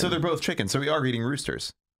man. So they're both chickens. So we are eating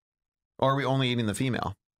roosters. Or are we only eating the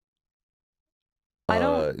female? I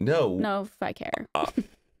don't No. know if I care.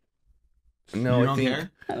 No, You I don't think.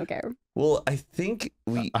 care? I don't care. Well, I think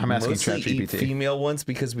we I'm asking mostly eat ChatGPT. female ones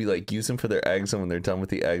because we like use them for their eggs, and when they're done with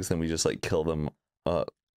the eggs, then we just like kill them.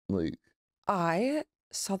 Like I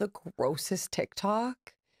saw the grossest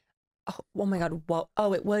TikTok. Oh my God. What?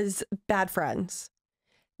 Oh, it was Bad Friends.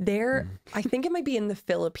 There, I think it might be in the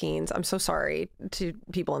Philippines. I'm so sorry to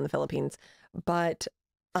people in the Philippines, but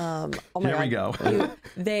oh my Here God. we go.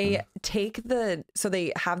 They take so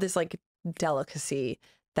they have this like delicacy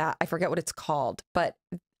that I forget what it's called, but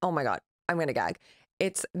oh my God, I'm gonna gag.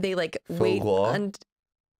 They like wait gras? and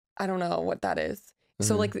I don't know what that is.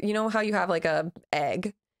 So like, you know how you have like a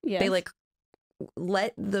egg? Yeah. They like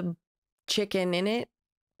let the chicken in it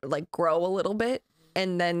like grow a little bit,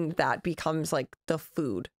 and then that becomes like the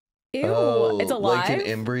food. Ew. oh, It's alive. like an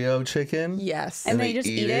embryo chicken. Yes. and and then they you just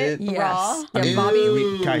eat eat it it? raw. Yes. Yeah, Ew.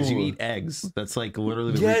 Bobby. Guys, you eat eggs. That's like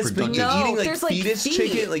literally the Yes, but reproductive. you're No, eating like there's, like, fetus feet.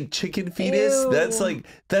 chicken, like chicken fetus. Ew.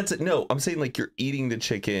 That's no. I'm saying like you're eating the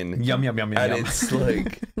chicken, Yum, yum, yum, yum, and yum. it's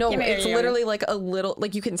like No, Give me it's your- literally like a little,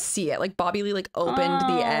 like you can see it. Like Bobby Lee like opened the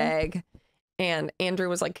Oh. egg, and Andrew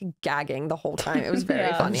was like gagging the whole time. It was very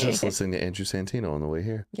Yeah. I funny. was just listening to Andrew Santino on the way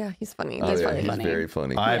here. Yeah, he's funny. Oh, He's yeah, funny. he's funny. very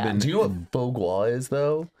funny. I've Do you know what faux gras is,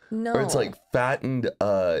 though? No. Or it's like fattened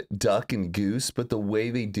duck and goose, but the way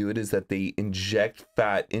they do it is that they inject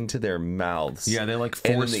fat into their mouths. Yeah, they like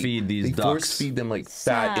And then force feed these they ducks. force feed them like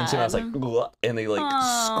fat into their mouths, like, "Ugh," and they like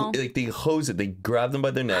Oh. like they hose it. They grab them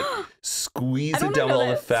by their neck, squeeze I it don't down know with all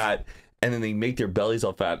the this. fat, and then they make their bellies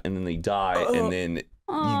all fat, and then they die, and then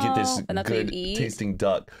you get this Oh, and that's what you good eat? tasting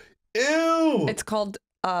duck. Ew! It's called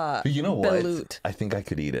But you know what? balut. I think I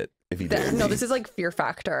could eat it if you did. No, this is like Fear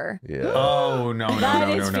Factor. Yeah. Oh no no That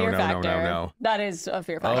no is no no fear no factor. no no. That is a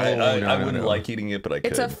fear Oh, factor. I no, wouldn't no. like eating it, but I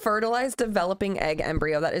could. It's a fertilized developing egg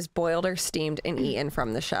embryo that is boiled or steamed and eaten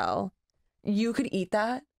from the shell. You could eat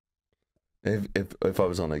that? If I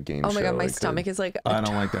was on a game show. Oh my god, my I could. stomach is like I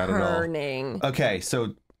don't like that at all. turning. Okay,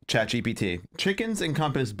 so ChatGPT. Chickens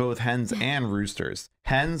encompass both hens and roosters.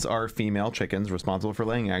 Hens are female chickens responsible for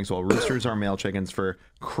laying eggs, while roosters are male chickens for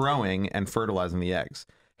crowing and fertilizing the eggs.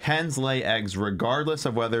 Hens lay eggs regardless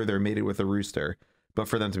of whether they're mated with a rooster, but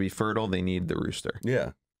for them to be fertile, they need the rooster.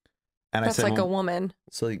 Yeah. And That's I said, like well, a woman.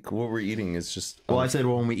 It's like what we're eating is just. I said,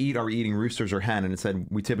 well, when we eat, are we eating roosters or hen? And it said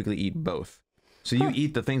we typically eat both. So you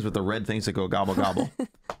eat the things with the red things that go gobble gobble.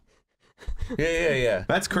 Yeah.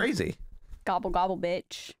 That's crazy. Gobble gobble,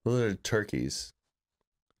 bitch. Well, they're turkeys.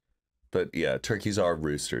 But yeah, turkeys are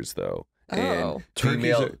roosters though. Oh. And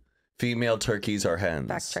Turkeys female turkeys are hens.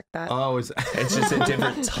 Fact check that. Oh, It's just a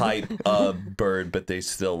different type of bird, but they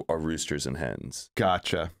still are roosters and hens.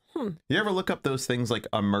 gotcha. You ever look up those things like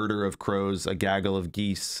a murder of crows, a gaggle of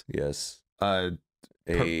geese, Yes. a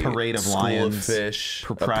A parade of school lions, of fish,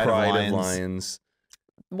 a pride pride of of lions. lions.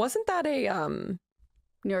 Wasn't that a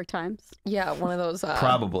New York Times. yeah, one of those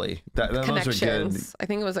Probably. Those are good. connections. I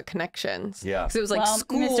think it was a connections. Yeah. Because it was like Well,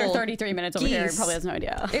 school. Mr. 33 minutes over here geese. probably has no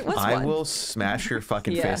idea. It was I one. will smash your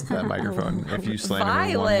fucking Yeah. face to that microphone if you slander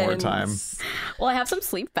me one more time. Violence. Well, I have some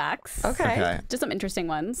sleep facts. Okay. Okay. Just some interesting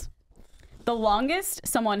ones. The longest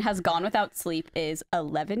someone has gone without sleep is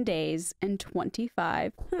 11 days and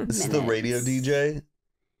 25 minutes. This is the radio DJ.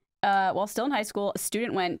 While still in high school, a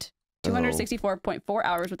student went 264.4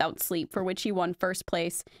 hours without sleep, for which he won first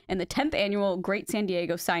place in the 10th annual Great San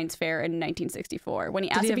Diego Science Fair in 1964. When he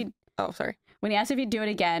asked When he asked if he'd do it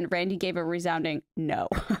again, Randy gave a resounding no.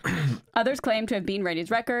 Others claimed to have beaten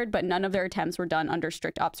Randy's record, but none of their attempts were done under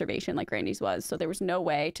strict observation like Randy's was, so there was no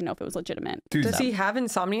way to know if it was legitimate. Dude, Does he have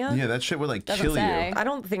insomnia? yeah, that shit would like Doesn't kill say. you. I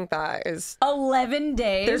don't think that is. 11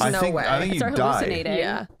 days? There's no way. I think you Start die. hallucinating.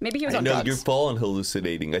 Yeah. Maybe he was I on know drugs. you're falling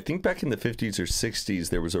hallucinating. I think back in the 50s or 60s,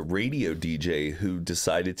 there was a radio DJ who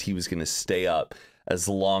decided he was going to stay up as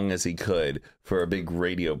long as he could for a big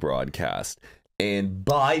radio broadcast. And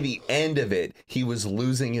by the end of it, he was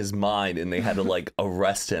losing his mind, and they had to like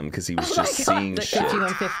arrest him because he was just seeing Did shit.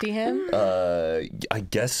 5150 him? I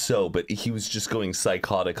guess so, but he was just going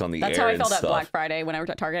psychotic on the That's air how I and felt at stuff. Black Friday when I worked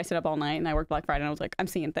at Target. I stayed up all night and I worked Black Friday and I was like, I'm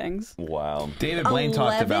seeing things. Wow. David Blaine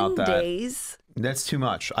talked about 11 that. days. That's too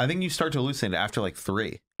much. I think you start to hallucinate after like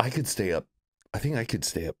 3. I could stay up. I think I could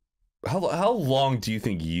stay up. How long do you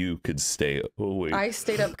think you could stay awake? I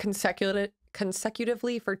stayed up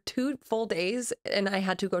consecutively for 2 full days, and I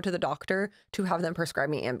had to go to the doctor to have them prescribe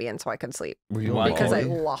me Ambien so I could sleep Were you Why? on because I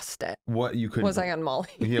Molly? lost it. What you could? Was I on Molly?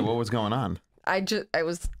 Yeah. What was going on? I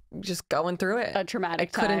was just going through it. A traumatic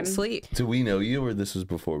I couldn't time. sleep. Do we know you, or this was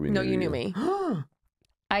before we knew No, you knew you? me.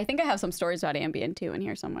 I think I have some stories about Ambien too in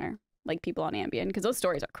here somewhere. Like people on Ambien, because those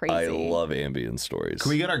stories are crazy. I love Ambien stories. Can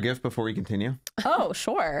we get our gift before we continue? Oh,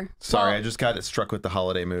 sure. Sorry, Well, I just got struck with the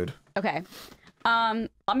holiday mood. Okay.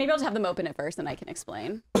 Maybe I'll just have them open it first and I can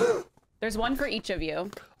explain. There's one for each of you.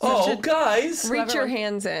 Oh, guys! Reach your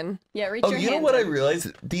hands in. Yeah, reach Oh, your you know hands what I in.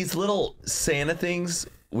 realized? These little Santa things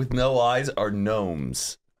with no eyes are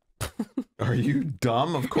gnomes. Are you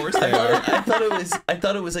dumb? Of course they are. I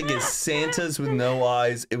thought it was like a Santas with no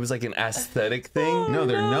eyes. It was like an aesthetic thing. No,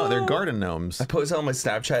 they're garden gnomes. I posted on my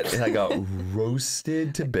Snapchat and I got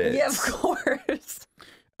roasted to bits. Yeah, of course.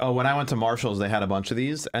 Oh, when I went to Marshall's, they had a bunch of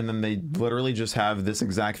these, and then they literally just have this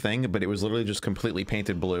exact thing, but it was literally just completely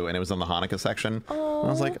painted blue, and it was on the Hanukkah section. And I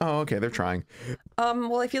was like, oh, okay, they're trying.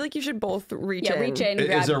 Well, I feel like you should both reach in. Yeah, reach in. Is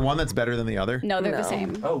Grab. there one that's better than the other? No, they're No. the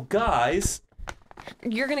same. Oh, guys.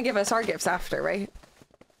 You're gonna give us our gifts after, right?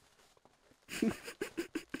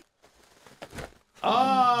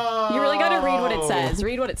 Oh! You really got to read what it says.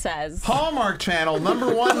 Read what it says. Hallmark Channel,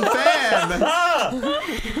 #1 fan.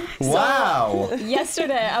 Wow.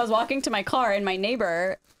 Yesterday, I was walking to my car and my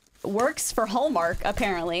neighbor works for Hallmark,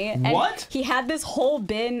 apparently. And What? He had this whole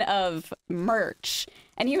bin of merch.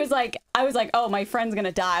 And he was like, I was like, oh, my friend's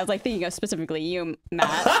gonna die. I was like thinking of specifically you,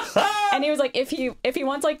 Matt. And he was like, if he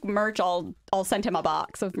wants like merch, I'll send him a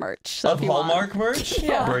box of merch. So of Hallmark merch?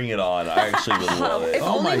 Yeah. Bring it on. I actually would love it. If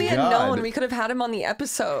Oh only my we had God. known, we could have had him on the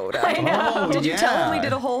episode. I know. Oh, Did you tell him we yeah.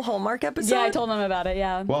 did a whole Hallmark episode? Yeah, I told him about it.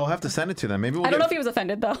 Yeah. Well, we'll have to send it to them. Maybe we'll I don't know get... if he was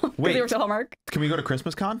offended though, because Wait. they were to Hallmark. Can we go to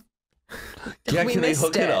Christmas Con? Yeah, We can they missed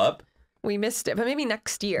hook it it. up? We missed it, but maybe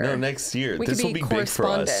next year. No, next year. We This could will be be big for us.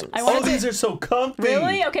 correspondents. I Oh, wanted these are so comfy.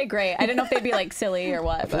 Really? Okay, great. I didn't know if they'd be like silly or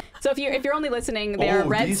what. But, so if you're only listening, they are Oh,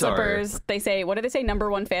 red these are- slippers. They say, what do they say?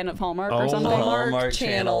 #1 fan of Hallmark or Oh, something. Hallmark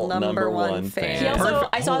Channel Channel #1 He fan. also,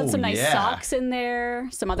 Perfect. I saw Oh, some nice yeah. socks in there,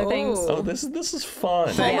 some other things. Ooh. Oh, this is fun.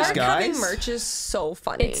 Thanks, Hallmark having guys. merch is so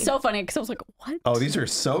funny. It's so funny because I was like, what? Oh, these are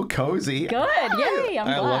so cozy. Good. Yay. I'm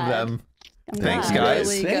I glad. love them. I'm Thanks, glad. guys.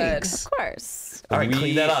 Really Thanks. Of course. All right, We-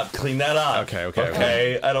 clean that up. Clean that up.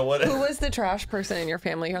 Okay. I don't want Who to. was the trash person in your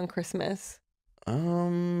family on Christmas?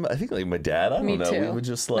 I think like my dad. I don't Me know. too. We would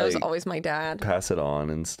just That like was always my dad. pass it on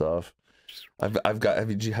and stuff. I've got.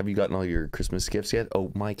 Have you gotten all your Christmas gifts yet?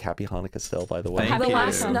 Oh, Mike, happy Hanukkah still, by the way. Thank The you.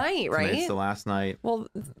 last night, Tonight's right? the last night. Well,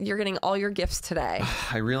 you're getting all your gifts today.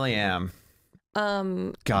 I really am.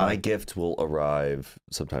 Um, God, My gift will arrive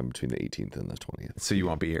sometime between the 18th and the 20th. so you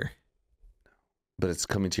won't be here. But it's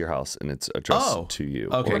coming to your house and it's addressed Oh, to you.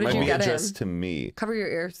 okay. Or What it did might you be get addressed him? to me. cover your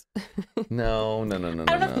ears. No. I don't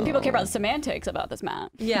know if people care about the semantics about this,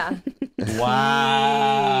 Matt. Yeah.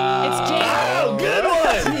 Wow. It's January. Oh, good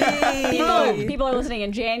one. People are listening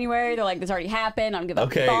in January. They're like, this already happened. I don't give a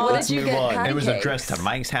Okay, fuck. What let's did you move get, on. Patty It was cakes? addressed to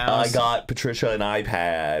Mike's I house. got Patricia an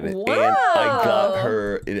iPad, and Wow. I got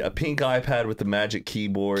her a pink iPad with the magic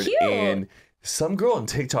keyboard. Cute. And some girl on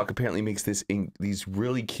TikTok apparently makes these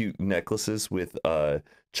really cute necklaces with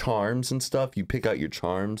charms and stuff. You pick out your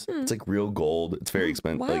charms. It's like real gold. It's very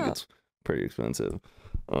expensive. wow. Like it's pretty expensive.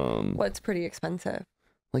 What's pretty expensive?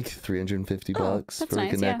 Like $350 that's for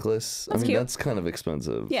like nice, a yeah. necklace. That's I mean, cute. that's kind of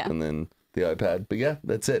expensive. Yeah. And then the iPad. But yeah,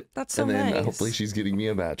 that's it. That's so And then nice. hopefully she's getting me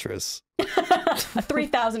a mattress. A $3,000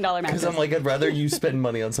 Because mattress. I'm like, I'd rather you spend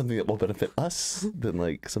money on something that will benefit us than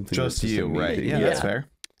like something Just that's you, right? immediate. Yeah, that's fair.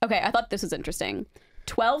 Okay, I thought this was interesting.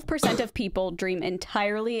 12% of people dream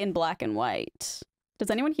entirely in black and white. Does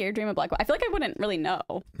anyone here dream in black and white? I feel like I wouldn't really know.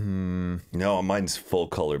 No, mine's full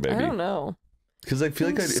color, baby. I don't know. Because I feel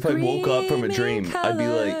like if I woke up from a dream, I'd be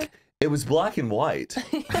like, it was black and white.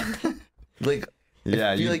 Like, Yeah,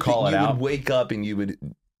 I feel you'd like call that it you out. would wake up and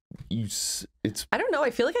it's I don't know.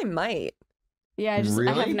 I feel like I might. Yeah, I have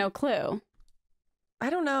Really? no clue. I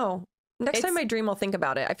don't know. Next It's- time I dream, I'll think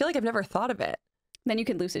about it. I feel like I've never thought of it. Then you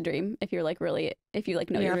could lucid dream if you're like really, if you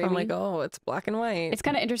like know Yeah, you're if I'm dreaming. like, oh, it's black and white. It's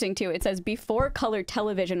kind of interesting too. It says before color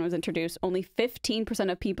television was introduced, only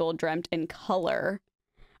 15% of people dreamt in color.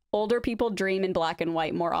 Older people dream in black and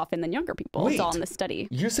white more often than younger people. It's all Wait. in the study.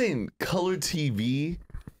 you're saying color TV?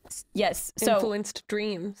 Yes. So influenced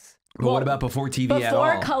dreams. But what about before TV at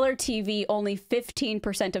before all? color TV, only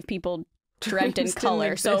 15% of people dreamt in Dreams didn't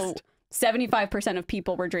color. So exist. 75% of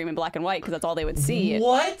people were dreaming black and white because that's all they would see.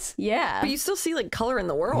 What? Yeah. But you still see like color in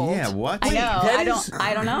the world. Yeah, what? I know. that I is- don't.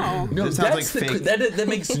 I don't know. No, This sounds that's like the, fake. that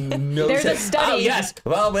makes no There's a sense. study. Oh, yes.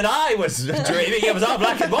 Well, when I was dreaming, it was all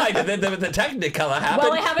black and white, and then the Technicolor happened.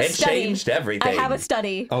 Well, I have a it study. changed everything. I have a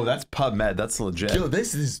study. Oh, that's PubMed. That's legit. Yo,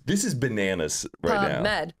 this is bananas right now.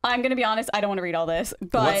 Med. I'm gonna be honest. I don't want to read all this,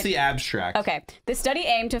 but What's the abstract? okay. The study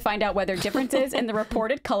aimed to find out whether differences in the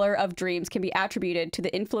reported color of dreams can be attributed to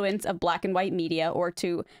the influence of black and white media or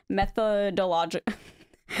to methodological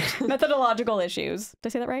issues. Did I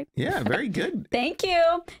say that right? Yeah, very good. Thank you.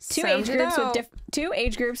 Two Sounds age it groups out. with two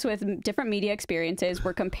age groups with different media experiences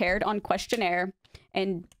were compared on questionnaire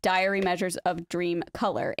and diary measures of dream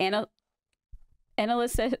color.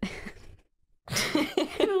 Analysis.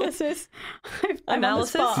 Analysis. I'm on the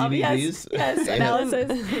spot. CVVs? Yes,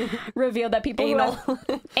 analysis revealed that people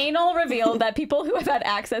anal revealed that people who have had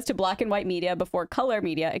access to black and white media before color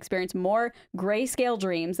media experience more grayscale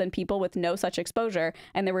dreams than people with no such exposure,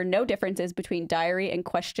 and there were no differences between diary and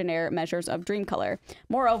questionnaire measures of dream color.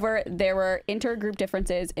 Moreover, there were intergroup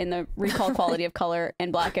differences in the recall quality of color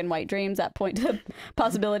in black and white dreams that point to the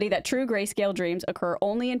possibility that true grayscale dreams occur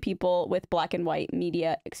only in people with black and white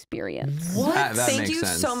media experience. That Thank makes you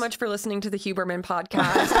sense. so much for listening to the Huberman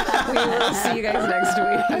podcast. We will see you guys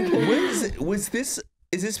next week.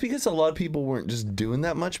 Is this because a lot of people weren't just doing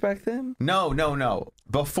that much back then? No.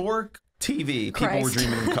 Before TV, people were Christ.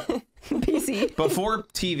 dreaming in color. PC. Before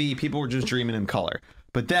TV, people were just dreaming in color.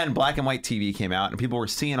 But then black and white TV came out and people were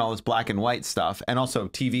seeing all this black and white stuff. And also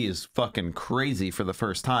TV is fucking crazy for the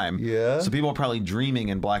first time. Yeah. So people were probably dreaming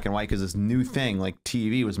in black and white because this new thing like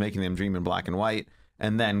TV was making them dream in black and white.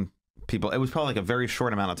 And then people. It was probably like a very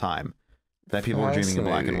short amount of time that people were dreaming in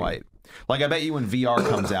black and white. Like I bet you when VR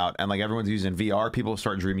comes out and like everyone's using VR, people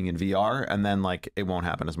start dreaming in VR, and then like it won't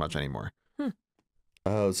happen as much anymore.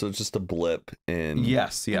 Oh, so it's just a blip in.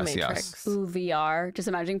 Yes. Ooh, VR. Just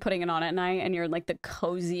imagine putting it on at night and you're in like the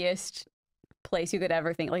coziest place you could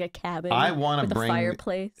ever think, like a cabin. I want to bring a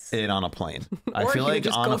fireplace. it on a plane. I feel like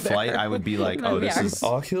on a flight, I would be like, oh, this is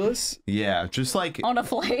Oculus? Yeah, just like on a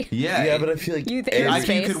flight. Yeah. Yeah, but I feel like if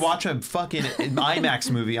you could watch a fucking IMAX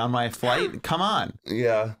movie on my flight, come on.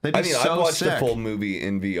 Yeah. That'd be so I've watched sick. a full movie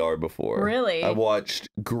in VR before. Really? I watched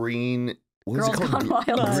Green. What is Girls it called? Gone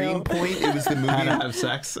Wild. Green Point. It was the movie. How to have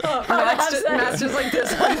sex. Matt's just like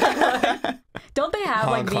this. Don't they have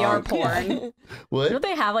like VR porn? What? Don't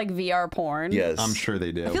they have like VR porn? Yes. I'm sure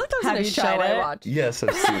they do. I feel like that was Have in a you show tried I it? watched. Yes,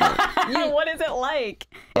 I've seen it. What is it like?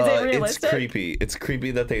 Is it realistic? It's creepy. It's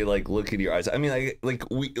creepy that they like look in your eyes. I mean,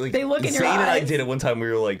 They look in your Zane and I eyes. did it one time. We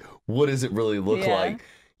were like, "What does it really look Yeah. like?"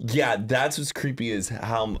 Yeah, that's what's creepy is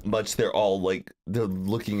how much they're all like they're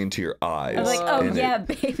looking into your eyes. I was like, oh And yeah,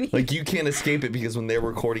 baby. like you can't escape it because when they're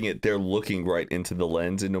recording it, they're looking right into the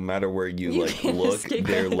lens, and no matter where you like can't look, escape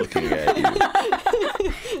they're it. looking at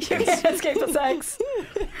you. You can't escape the sex.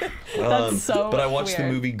 That's so But I watched the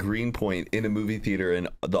weird. movie Greenpoint in a movie theater in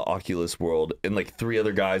the Oculus world, and like 3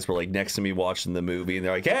 other guys were like next to me watching the movie, and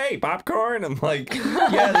they're like, "Hey, popcorn!" I'm like,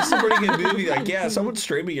 "Yeah, this is a pretty good movie." Like, "Yeah, someone's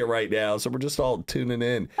streaming it right now, so we're just all tuning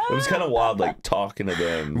in." It was kind of wild, like talking to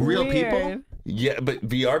them. Real Weird. people? Yeah, but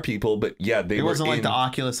VR people. But yeah, they It were wasn't like in- the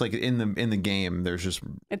Oculus, like in the game. There's just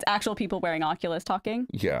It's actual people wearing Oculus talking.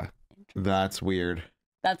 Yeah. that's weird.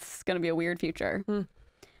 That's gonna be a weird future.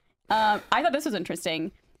 I thought this was interesting.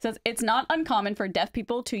 It says it's not uncommon for deaf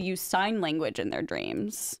people to use sign language in their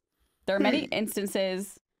dreams. There are many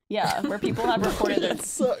instances, where people have recorded this.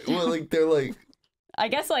 So, well, like they're like, I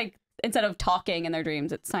guess like instead of talking in their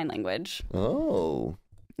dreams, it's sign language. oh,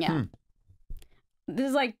 Yeah. This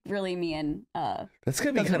is like really me and that's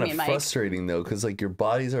gonna be Those are kind me of and Mike. frustrating though, because like your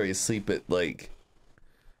body's already asleep at like.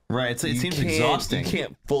 Right. It You seems can't- exhausting. You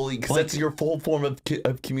can't fully, because Like- that's your full form of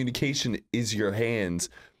communication is your hands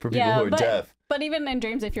for people who are deaf. But even in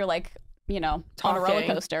dreams, if you're like, on a roller Talking.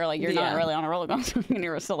 coaster, like you're not really on a roller coaster and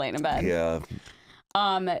you're still laying in bed. Yeah.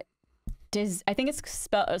 I think it's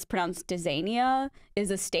pronounced dysania,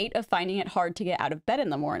 is a state of finding it hard to get out of bed in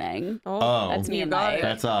the morning. Oh, That's me you and got Mike. it.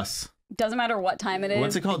 that's us. Doesn't matter what time it is.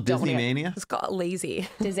 What's it called? we don't wanna Disney get- Mania? It's got lazy.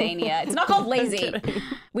 Dysania. It's not called lazy.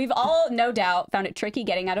 We've all, no doubt, found it tricky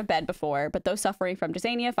getting out of bed before, but those suffering from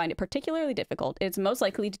dysania find it particularly difficult. It's most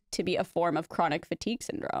likely to be a form of chronic fatigue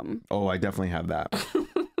syndrome. Oh, I definitely have that.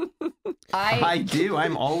 I I do.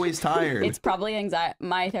 I'm always tired. It's probably anxiety.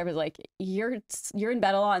 My therapist is like, you're in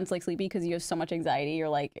bed a lot and it's like sleepy because you have so much anxiety. You're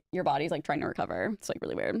like, your body's like trying to recover. It's like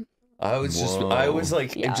really weird. I was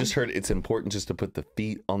like, Yeah. I just heard it's important just to put the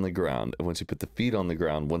feet on the ground. And once you put the feet on the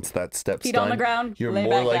ground, once that step's Feet done, on the ground, you're lay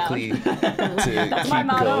more back likely down. to my keep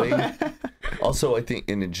motto. going. Also, I think,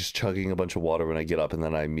 and then just chugging a bunch of water when I get up, and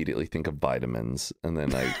then I immediately think of vitamins. And then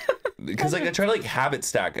because like I try to like habit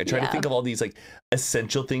stack. I try to think of all these like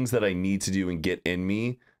essential things that I need to do and get in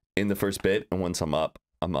me in the first bit. And once I'm up,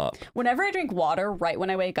 I'm up. Whenever I drink water right when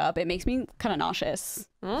I wake up, it makes me kind of nauseous.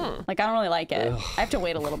 Like, I don't really like it. I have to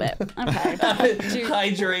wait a little bit. I'm tired.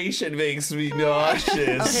 Hydration makes me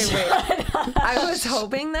nauseous. Okay, wait. I was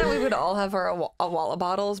hoping that we would all have our Awala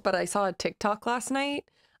bottles, but I saw a TikTok last night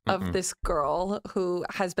of this girl who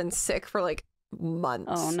has been sick for like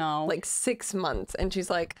months. Oh, no. Like 6 months. And she's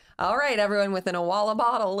like, all right, everyone with an Awala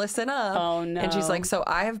bottle, listen up. Oh, no. And she's like, so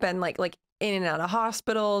I have been like in and out of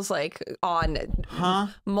hospitals, like on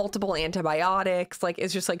multiple antibiotics, like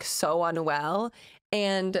it's just like so unwell.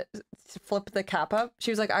 And flip the cap up.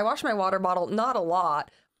 She was like, I wash my water bottle, not a lot,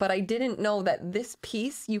 but I didn't know that this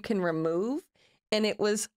piece you can remove. And it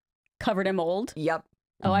was, Covered in mold. yep.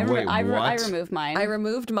 Oh, I Wait, I what? removed mine. I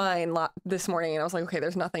removed mine this morning and I was like, okay,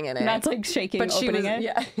 there's nothing in it. Matt's like shaking, but she opening was,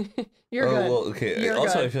 it. yeah. You're Oh, good. well, okay. You're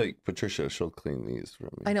Also, good. I feel like Patricia, she'll clean these for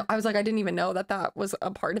me. I know. I was like, I didn't even know that that was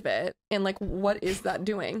a part of it. And like, what is that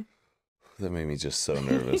doing? That made me just so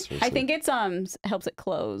nervous. I think it's helps it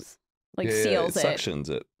close, like seals it. it. Suctions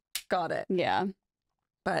it. Got it. Yeah.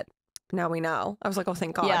 But now we know. I was like, oh,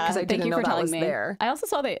 thank God. Yeah. Because I Thank didn't you know for that telling was me. there. I also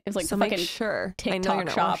saw that it was like So fucking make sure. I know you're TikTok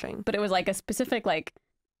not shop, washing. but it was like a specific like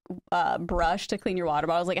brush to clean your water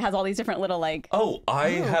bottles. Like it has all these different little like. Oh, I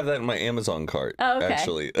have that in my Amazon cart. Oh, okay.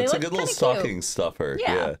 Actually, They it's a look good little kinda stocking cute. stuffer.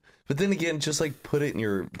 Yeah. But then again, just like put it in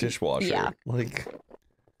your dishwasher. Yeah. Like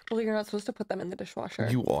Well, you're not supposed to put them in the dishwasher.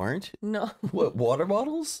 you aren't. No. What, water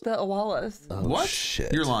bottles? The Awalas. Oh, What?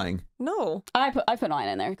 shit. You're lying. No. I put mine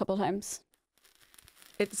in there a couple times.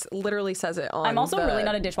 It literally says it on. I'm also the really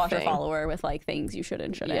not a dishwasher thing. follower with like things you should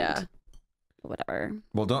and shouldn't. Yeah. Whatever.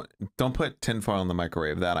 Well, don't put tinfoil in the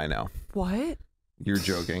microwave. That I know. What? You're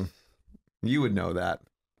joking. You would know that.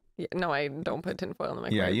 Yeah, no, I don't put tinfoil in the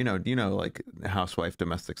microwave. Yeah, you know, like housewife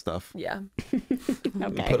domestic stuff. Yeah.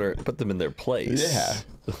 Okay. Put them in their place.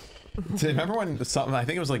 Yeah. Do you remember when something? I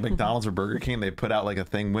think it was like McDonald's or Burger King. They put out like a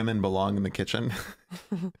thing: "Women belong in the kitchen."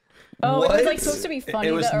 Oh, it was like What? supposed to be funny.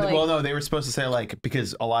 It was or like, well, no, they were supposed to say like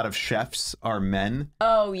because a lot of chefs are men.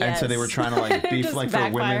 oh yes. And so they were trying to like beef Just like for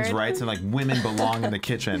women's backfired. rights and like women belong in the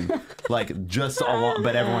kitchen, like just along.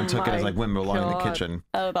 But everyone took it as like women belong in the God. kitchen.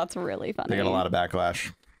 Oh, that's really funny. They got a lot of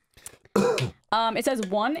backlash. It says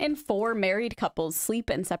 1 in 4 married couples sleep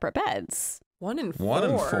in separate beds. 1 in 4. 1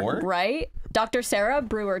 in 4. Right? Dr. Sarah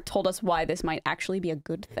Brewer told us why this might actually be a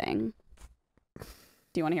good thing. Do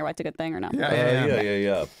you want to hear why it's a good thing or not?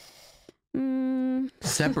 Yeah.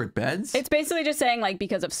 Separate beds. It's basically just saying, like,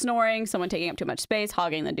 because of snoring, someone taking up too much space,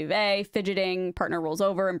 hogging the duvet, fidgeting, partner rolls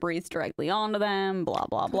over and breathes directly onto them, blah,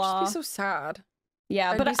 blah, blah. That'd just be so sad.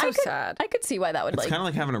 Yeah, I'd but be so sad. I could see why that would, It's like, kind of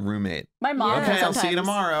like having a roommate. my mom will Okay, I'll see you sometimes-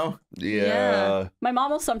 tomorrow. Yeah. My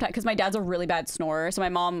mom will sometimes, because my dad's a really bad snorer, so my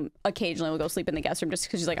mom occasionally will go sleep in the guest room just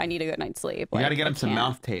because she's like, I need a good night's sleep. You got to Like, get him I some can't.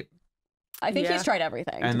 mouth tape, I think Yeah. he's tried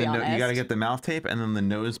everything, and to be then honest. you got to get the mouth tape, and then the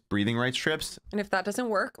nose breathing right strips. And if that doesn't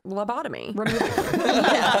work, lobotomy.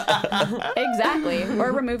 Yeah. Exactly.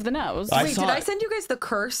 Or remove the nose. Wait, did I send you guys the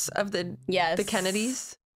curse of the Yes. the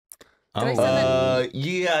Kennedys? Oh, I send that?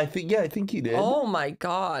 Yeah, I think you did. Oh my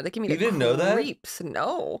god, that gave me You the didn't know that? creeps.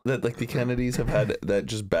 No, That like the Kennedys have had that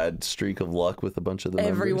just bad streak of luck with a bunch of the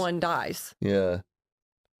members. everyone dies. Yeah.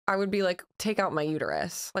 I would be like, take out my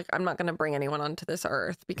uterus. Like, I'm not gonna bring anyone onto this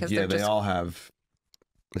earth because yeah, they're they just all have.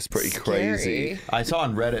 It's pretty scary. crazy. I saw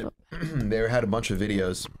on Reddit, they had a bunch of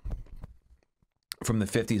videos from the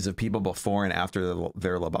 50s of people before and after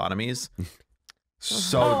their lobotomies.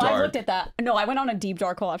 So Oh, I dark. looked at that. No, I went on a deep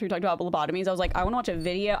dark hole after we talked about lobotomies. I was like, I want to watch a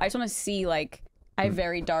video. I just want to see, like, I have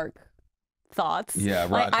very dark thoughts. Yeah,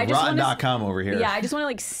 Like, I just wanna rotten.com over here. Yeah, I just want to,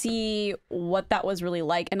 like, see what that was really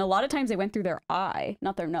like. And a lot of times they went through their eye,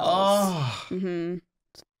 not their nose. Oh. Mm-hmm.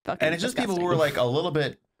 Fucking And it's just people who were disgusting. like a little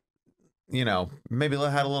bit, you know, maybe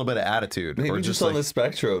had a little bit of attitude. Maybe or just just on like, the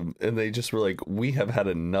spectrum, and they just were like, "We have had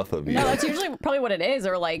enough of you." No, that's usually probably what it is.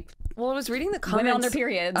 Or, like, Well, I was reading the women comments on their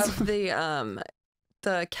periods. of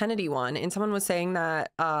the Kennedy one, and someone was saying that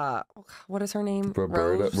what is her name?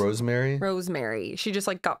 Roberta, Rosemary. Rosemary. She just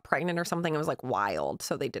like got pregnant or something. It was like wild,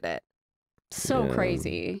 so they did it. So Yeah.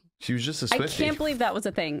 crazy. she was just a I Swiftie. can't believe that was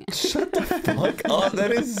a thing. Shut the fuck up!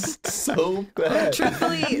 That is so bad.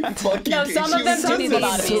 Truthfully, Fucking No, some of them do need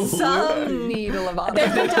lobotomies. some need a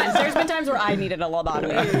lobotomy. There's been times where I needed a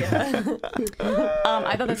lobotomy.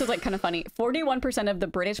 I thought this was like kind of funny. 41% of the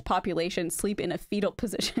British population sleep in a fetal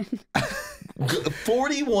position.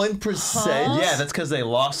 41%. Yeah, that's because they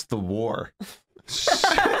lost the war.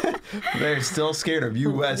 They're still scared of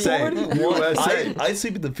USA. USA. I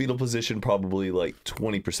sleep in the fetal position probably like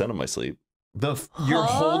 20% of my sleep. You're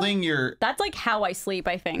holding your. That's like how I sleep,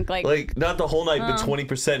 I think. Like not the whole night, but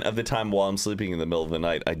 20% of the time while I'm sleeping in the middle of the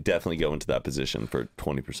night, I definitely go into that position for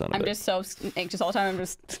 20% of I'm it. just so anxious all the time. I'm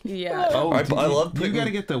just Yeah. Oh, I love you putting got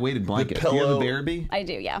to get the weighted blanket. Do you have pillow- the Bearby? I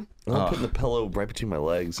do, yeah. I love putting the pillow right between my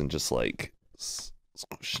legs and just like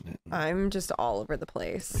squishing it. I'm just all over the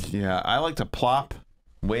place. Yeah, I like to plop,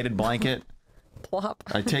 weighted blanket. Plop.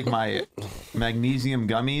 I take my magnesium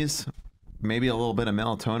gummies, maybe a little bit of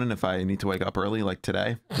melatonin if I need to wake up early, like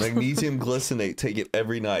today. Magnesium glycinate, take it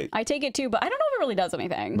every night. I take it too, but I don't know if it really does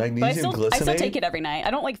anything. Magnesium but I still glycinate? take it every night.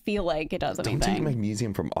 I don't like feel like it does Don't anything. take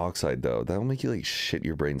magnesium from oxide though. That'll make you like shit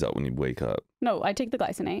your brains out when you wake up. No, I take the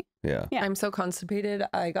glycinate. Yeah. Yeah. I'm so constipated.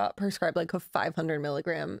 I got prescribed like a 500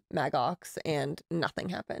 milligram Magox, and nothing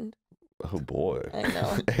happened. Oh boy. I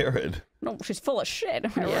know. Arid. No, she's full of shit.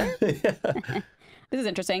 Am I right? This is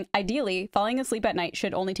interesting. Ideally, falling asleep at night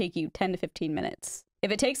should only take you 10 to 15 minutes. If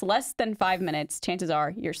it takes less than 5 minutes, chances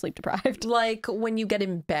are you're sleep deprived. Like when you get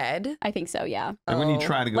in bed. I think so, yeah. And when you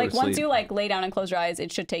try to go Like to once sleep. you like lay down and close your eyes,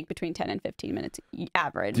 it should take between 10 and 15 minutes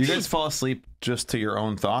average. Do you guys fall asleep just to your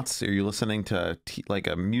own thoughts? Are you listening to like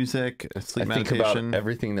a music, a sleep I think meditation? about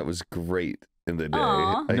everything that was great in the day.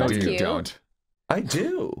 Aw, I no, that's do. you cute. don't. I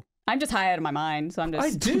do. I'm just high out of my mind, so I'm just.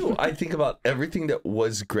 I do. I think about everything that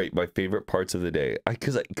was great, my favorite parts of the day.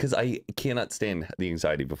 Because I cannot stand the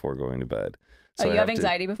anxiety before going to bed. Oh, So you I have to-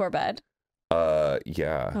 anxiety before bed?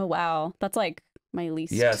 Yeah. Oh wow, that's like my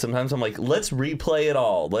least. Yeah, sometimes I'm like, let's replay it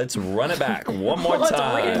all. Let's run it back one more Let's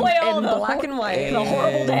time. replay all In black and white. The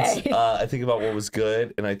horrible day. I think about what was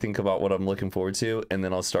good, and I think about what I'm looking forward to, and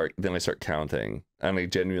then I start counting, and I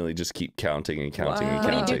genuinely just keep counting and counting and What do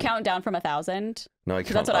counting. you do? Count down from 1,000? No, I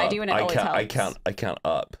count. That's what I up. do, and it always helps. I count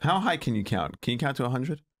up. How high can you count? Can you count to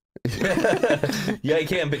 100? Yeah, I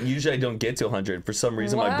can, but usually I don't get to 100. For some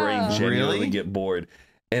reason, my brain genuinely Really? get bored,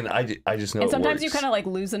 and I just know. And it sometimes you works. kind of like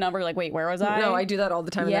lose the number. Like, wait, where was I? No, I do that all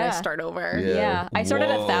the time, and then I Yeah. start over. Yeah, I start at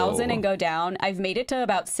 1,000 Whoa. and go down. I've made it to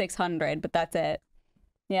about 600, but that's it.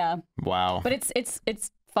 Yeah, Wow. but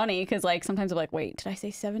it's funny because like sometimes I'm like, wait, did I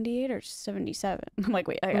say 78 or 77? I'm like,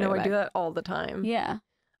 wait, I gotta No, go I back. do that all the time. Yeah,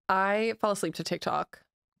 I fall asleep to TikTok.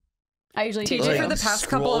 I usually do. TJ, too. for the past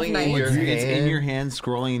couple of scrolling in nights. your It's in hand. your hand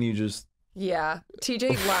scrolling, and you just Yeah, TJ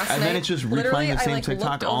last night. and then it's just literally, replaying the I, same like,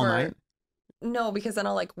 TikTok looked all over- night. No, because then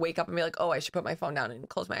I'll like wake up and be like, oh, I should put my phone down and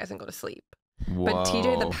close my eyes and go to sleep. But Whoa.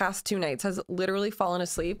 TJ, the past 2 nights, has literally fallen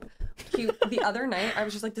asleep. The other night, I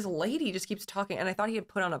was just like, this lady just keeps talking, and I thought he had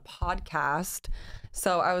put on a podcast.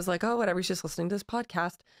 So I was like, oh, whatever, he's just listening to this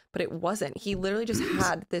podcast. But it wasn't. He literally just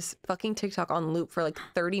had this fucking TikTok on loop for like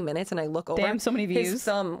 30 minutes, and I look over. Damn, so many views. His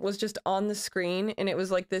thumb was just on the screen, and it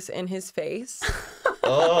was like this in his face.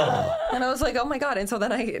 Oh, And I was like, oh my God. And so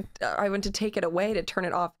then I went to take it away to turn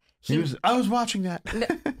it off. I was watching that.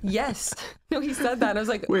 Yes. No, he said that. And I was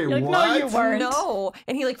like, Wait, You're like, what? no, you weren't. no.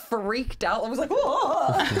 And he like freaked out. I was like,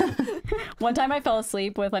 whoa. One time I fell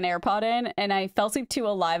asleep with an AirPod in, and I fell asleep to a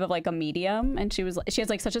live of like a medium, and she has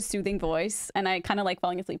like such a soothing voice, and I kind of like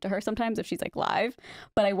falling asleep to her sometimes if she's like live.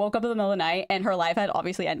 But I woke up in the middle of the night, and her live had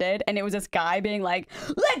obviously ended, and it was this guy being like,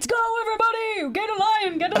 "Let's go, everybody! Get a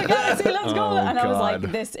lion, get to the galaxy, let's go!" Oh, And I was like,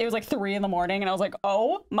 God. it was like 3 in the morning, and I was like,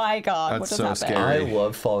 oh my God, what That's just so happened? scary. I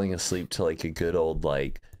love falling asleep to like a good old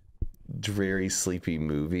like dreary sleepy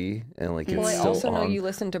movie, and like it's Well, I still also know on. you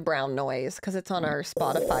listen to Brown Noise because it's on our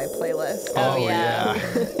Spotify playlist. Oh, yeah.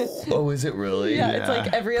 Oh, is it really? Yeah, it's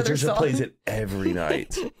like every other Patricia song. plays it every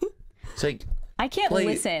night. It's like, I can't Play-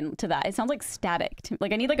 listen to that. It sounds like static.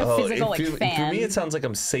 Like I need like a oh, physical like fan. for me, it sounds like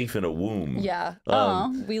I'm safe in a womb. Yeah.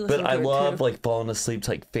 We listen But to I it love too. like falling asleep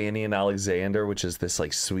to like Fanny and Alexander, which is this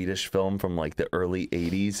like Swedish film from like the early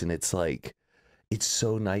 80s, and it's like it's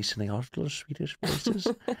so nice, and they all have little Swedish voices,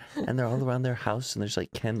 and they're all around their house, and there's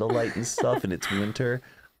like candlelight and stuff, and it's winter.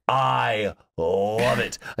 I love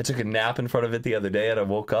it. I took a nap in front of it the other day, and I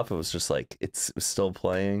woke up. It was just like it was still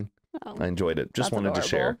playing. Oh, I enjoyed it. Just that's wanted to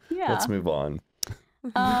share. adorable. Yeah. Let's move on.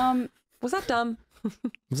 Was that dumb?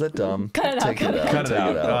 Was that dumb? Cut it out, Take cut it Cut it Take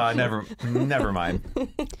out. Never mind.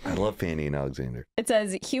 I love Fanny and Alexander. It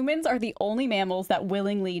says humans are the only mammals that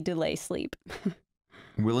willingly delay sleep.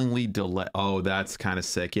 Willingly delay. Oh, that's kind of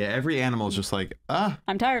sick. Yeah, every animal is just like,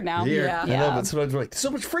 I'm tired now. Here. Yeah. I know, but sometimes we're like,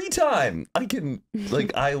 so much free time. I can,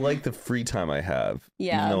 like, I like the free time I have.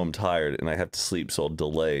 Yeah. Even though I'm tired and I have to sleep, so I'll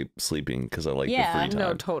delay sleeping because I like Yeah. the free time.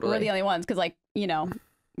 No, totally. We're the only ones because, like, you know,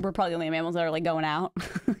 we're probably the only mammals that are like going out,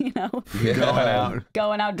 you know, Yeah.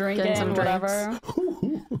 going out. drinking, Getting some whatever.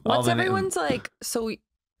 What's the- everyone's like? So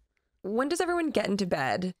when does everyone get into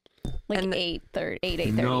bed? Like And-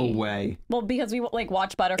 8:30. No way. Well, because we like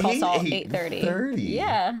watch Better Call Saul 8:30. 8:30?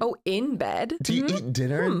 Yeah. Oh, in bed? Do you eat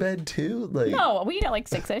dinner in bed too? Like, No, we eat at like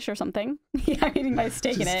 6-ish or something. Yeah, I'm eating my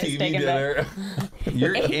steak in just it. TV Steak in bed. dinner.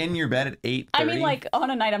 You're in your bed at 8:30. I mean, like on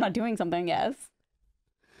a night I'm not doing something. Yes.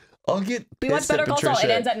 I'll get We watch pissed Better at Call Saul. It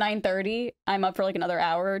Patricia. ends at 9:30. I'm up for like another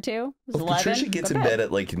hour or two. It's Well, 11. Patricia gets Go in to bed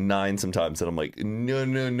at like 9 sometimes, and I'm like,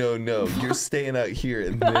 no, you're staying out here.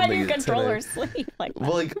 And then How do like, you at 10 control her a.m. sleep like that?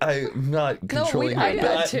 Well, like I'm not controlling I her, do but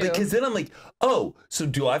that too. because then I'm like, oh, so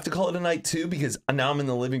do I have to call it a night too? Because now I'm in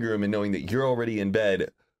the living room and knowing that you're already in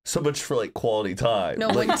bed. So much for like quality time. No,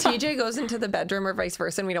 like, when TJ goes into the bedroom or vice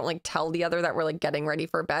versa, and we don't like tell the other that we're like getting ready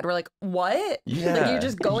for bed, we're like, what? Yeah. Like you're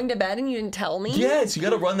just going to bed and you didn't tell me? yes, you got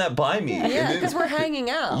to run that by me. And Yeah, then- because we're hanging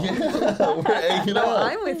out. yeah, we're hanging No,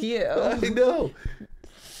 out. I'm with you. I know.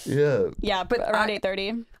 Yeah. Yeah, but around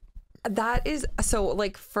 8:30. That is so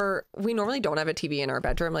like we normally don't have a TV in our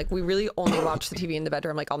bedroom. Like we really only watch the TV in the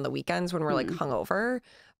bedroom like on the weekends when we're like hungover.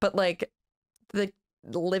 But like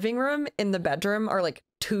the living room and the bedroom are like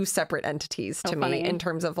two separate entities to me funny. in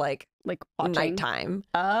terms of like Like watching. nighttime.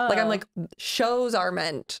 Oh. Like I'm like shows are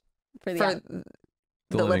meant for the for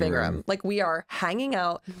the living room. Like we are hanging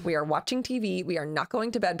out, we are watching TV, we are not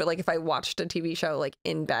going to bed. But like if I watched a TV show like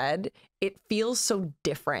in bed, it feels so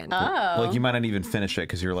different. Oh. Like you might not even finish it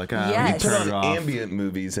because you're like, Yes. We turn put it on off. ambient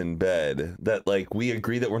movies in bed that like we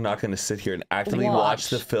agree that we're not going to sit here and actively watch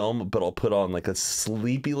the film, but I'll put on like a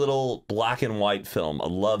sleepy little black and white film. I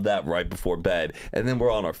love that right before bed. And then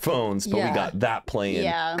we're on our phones, but we got that playing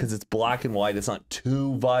because it's black and white. It's not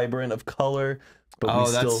too vibrant of color. But we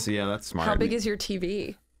still, that's smart. How big is your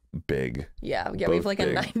TV? Big. Yeah, we Both have like big.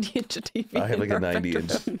 a 90-inch TV. I have like a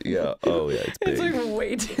 90-inch. Yeah. Oh, yeah. It's big. It's like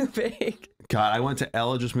way too big. God, I went to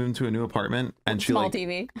Ella, just moved into a new apartment, and she Small like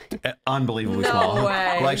TV. Unbelievably No small.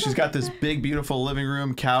 way. Like she's got this big, beautiful living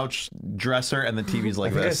room, couch, dresser, and the TV's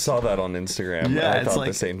like I think I this. saw that on Instagram. Yeah, I it's thought like-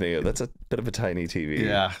 the same thing. That's a bit of a tiny TV.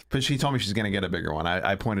 Yeah, but she told me she's gonna get a bigger one.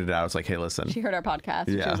 I pointed it out. I was like, hey, listen, She heard our podcast.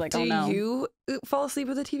 She Yeah. was like, Do oh no. you fall asleep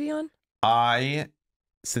with the TV on?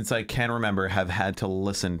 since I can remember, have had to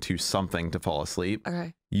listen to something to fall asleep.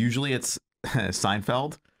 Okay. Usually it's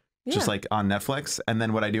Seinfeld, just like on Netflix. And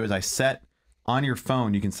then what I do is I set on your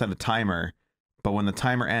phone, you can set a timer, but when the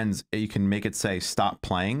timer ends, you can make it say stop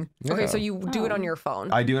playing. Okay, so you do it on your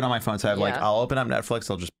phone. I do it on my phone. So I have like, Yeah. I'll open up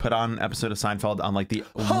Netflix, I'll just put on an episode of Seinfeld on like the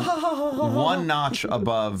one notch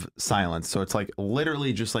above silence. So it's like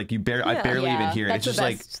literally just like I barely even hear it. That's It's the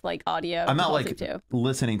just best, like audio. I'm to not fall like asleep to.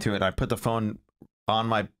 listening to it. I put the phone on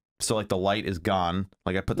my, so like the light is gone.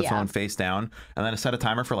 Like I put the phone face down and then I set a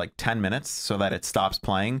timer for like 10 minutes so that it stops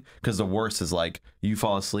playing. Cause the worst is like you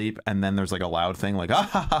fall asleep and then there's like a loud thing like, ah,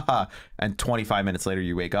 ha, ha, ha. And 25 minutes later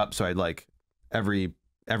you wake up. So I'd like every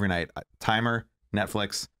night timer,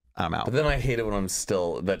 Netflix, I'm out. But then I hate it when I'm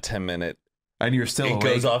still that 10-minute. And you're still It awake.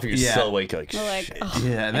 goes off. You're still awake. You're like, We're like, shit. oh,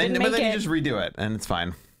 Yeah. And didn't then, make but then it. you just redo it and it's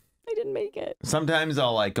fine. I didn't make it. Sometimes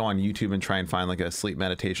I'll like go on YouTube and try and find like a sleep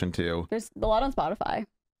meditation too. There's a lot on Spotify.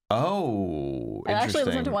 Oh, I actually listened to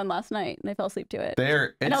interesting. one last night and I fell asleep to it.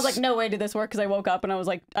 There, And I was like, it's- no way did this work because I woke up and I was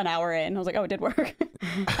like an hour in. I was like, oh, it did work.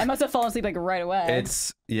 I must have fallen asleep like right away.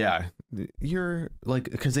 It's you're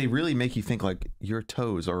like, because they really make you think like your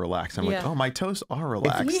toes are relaxed. I'm like, Yeah. oh, my toes are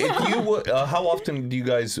relaxed. If you would, how often do you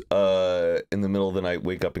guys in the middle of the night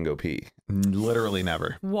wake up and go pee? Literally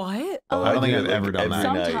never. What? I don't think do I've it, ever done every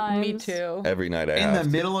that. night. Sometimes. Me too. Every night I In have the to.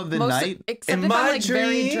 middle of the night. Except In if my I'm like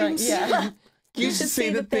very drunk. dreams. Yeah. You should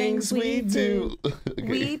see the things we do. Okay.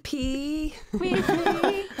 We pee. We pee.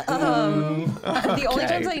 The only Okay.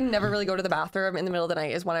 times I never really go to the bathroom in the middle of the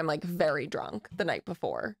night is when I'm like very drunk the night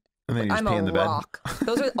before. And then you just I'm pee a in the bed. rock.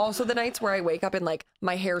 Those are also the nights where I wake up and like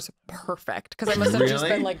my hair's perfect because I must have just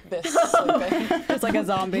Really? been like this sleeping. It's like a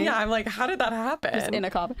zombie. Yeah, I'm like, how did that happen? Just in a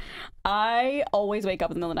coffin. I always wake up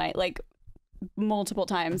in the middle of the night, like multiple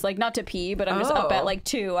times. Like not to pee, but I'm just up at like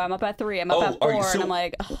 2. I'm up at 3. I'm up at 4, and I'm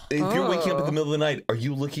like, ugh. If you're waking up in the middle of the night, are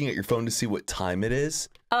you looking at your phone to see what time it is?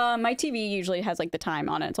 My TV usually has like the time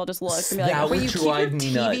on it, so I'll just look and be like, That oh, would you keep drive your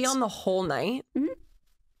me TV nuts. on the whole night?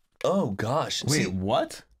 Oh gosh. Wait, See,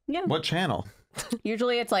 what? Yeah. What channel?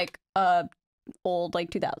 usually it's like a old like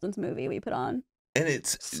 2000s movie we put on. and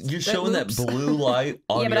you're showing that loops. blue light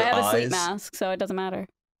on Yeah, but your I have a sleep eyes. mask, so it doesn't matter.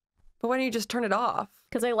 But why don't you just turn it off?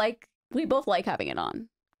 Because we both like having it on.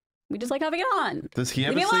 We just like having it on. Does he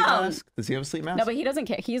have Leave a me sleep alone. mask? Does he have a sleep mask? No, but he doesn't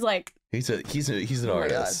care. He's like, He's an Oh my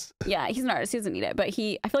God. artist. yeah, he's an artist. He doesn't need it. But I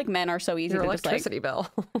feel like men are so easy Your to just like, electricity bill.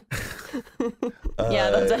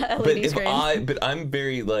 Yeah, that's a LED but if screen. but I'm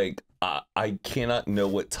very like I cannot know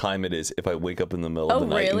what time it is if I wake up in the middle of oh the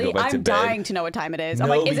night and really? go back to I'm bed. dying to know what time it is. I'm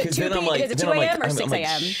No, like, is it because 2 then I'm p.m. like, Is it then 2 I'm like, a.m. or I'm 6 like,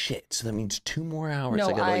 a.m.? shit. So that means 2 more hours. No,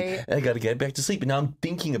 I gotta get back to sleep. And now I'm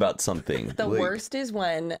thinking about something. The worst is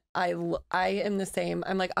when I am the same.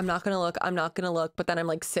 I'm like, I'm not gonna look, but then I'm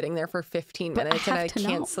like sitting there for 15 But I minutes and have I to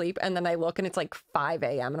can't know. sleep, and then I look and it's like 5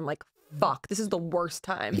 a.m. and I'm like, fuck, this is the worst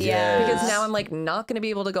time. Yeah. Because now I'm like not gonna be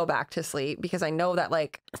able to go back to sleep because I know that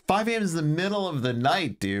like 5 a.m. is the middle of the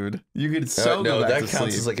night, dude. You could No, go back that to counts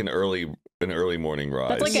sleep. as like an early morning rise.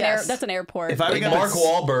 That's like Yes. that's an airport. If I like wake up Mark at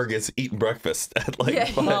Wahlberg is eating breakfast at like Yeah.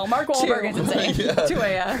 5. well, Mark Wahlberg is insane. 2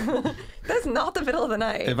 a.m. That's not the middle of the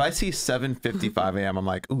night. If I see 7:55 a.m., I'm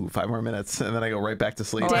like, ooh, 5 more minutes, and then I go right back to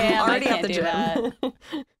sleep. Damn, I'm already I at the can't do gym.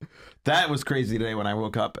 that. That was crazy today when I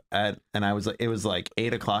woke up and I was like, it was like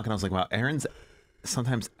 8 o'clock, and I was like, wow, Aaron's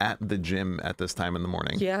sometimes at the gym at this time in the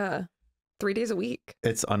morning. Yeah, 3 days a week.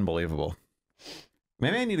 It's unbelievable.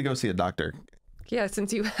 Maybe I need to go see a doctor. Yeah,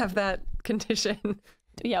 since you have that condition.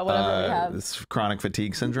 Yeah, whatever we have. This chronic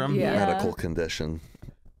fatigue syndrome. Yeah. Medical condition.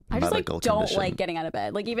 I just like medical don't condition. like getting out of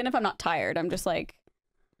bed. Like even if I'm not tired, I'm just like,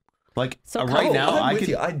 Like So right cold. now, I'm I with could.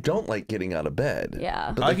 you. I don't like getting out of bed.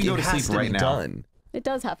 yeah. But I like, can go it to has sleep to right be now. done. It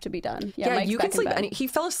does have to be done. Yeah, Mike's you back can in sleep. bed. He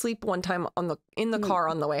fell asleep one time in the car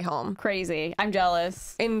on the way home Crazy. I'm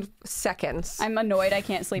jealous. in seconds. I'm annoyed I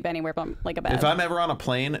can't sleep anywhere but like a bed. If I'm ever on a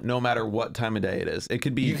plane, no matter what time of day it is, it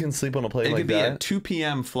could be. You can sleep on a plane It like could be that? a 2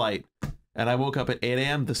 p.m. flight, and I woke up at 8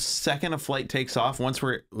 a.m. The second a flight takes off, once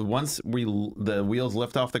the wheels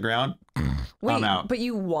lift off the ground, Wait, I'm out. but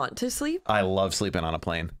you want to sleep? I love sleeping on a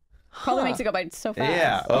plane. Probably makes it go by so fast.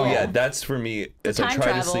 Yeah. Oh yeah, that's for me. As I time try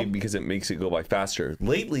to travel. sleep because it makes it go by faster.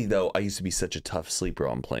 Lately, though, I used to be such a tough sleeper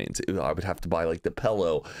on planes. I would have to buy like the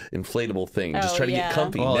pillow, inflatable thing, just Oh, try to yeah. get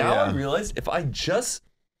comfy. Well, now I yeah. realize if I just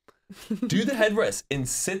do the headrest and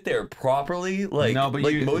sit there properly, like No, but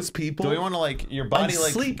most people, Do we want to like your I body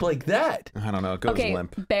like? sleep like that. I don't know. It goes Okay,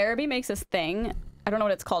 limp. Barabee makes this thing. I don't know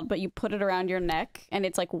what it's called, but you put it around your neck and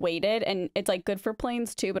it's like weighted and it's like good for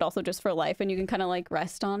planes too, but also just for life. And you can kind of like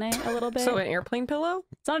rest on it a little bit. So an airplane pillow?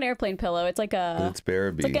 It's not an airplane pillow. It's like a It's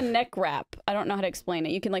Barabee. it's like a neck wrap. I don't know how to explain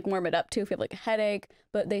it. You can like warm it up too if you have like a headache,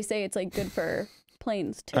 but they say it's like good for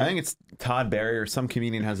planes too. I think it's Todd Barry or some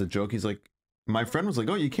comedian has a joke. He's like, my friend was like,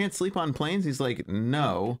 "Oh, you can't sleep on planes?" He's like,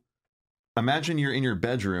 "No. Imagine you're in your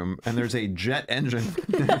bedroom and there's a jet engine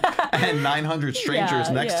and 900 strangers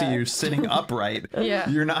Yeah, next yeah. to you sitting upright. Yeah.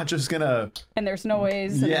 You're not just gonna. And there's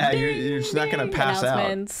noise. and Yeah, there's you're just not gonna ding, pass out.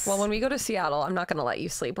 announcements. Well, when we go to Seattle, I'm not going to let you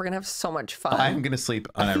sleep. We're going to have so much fun. I'm gonna sleep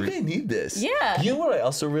on I think every. I need this. Yeah. You know what I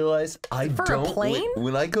also realized? I For a don't plane?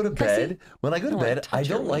 when I go to bed. When I go to wanna bed, touch I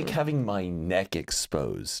your don't like wing. having my neck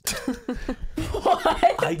exposed.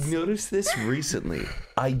 What? I noticed this recently.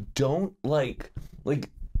 I don't like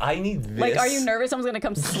I need this. Like, are you nervous someone's gonna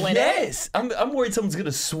come slit it? Yes, I'm worried someone's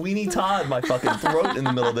gonna Sweeney Todd my fucking throat in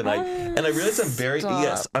the middle of the night, and I realize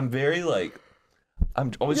I'm very like,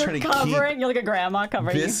 I'm always You're trying to covering. keep You're like a grandma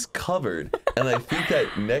covering you. this covered, and I think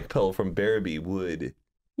that neck pillow from Barabee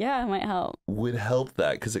Yeah, it might help. would help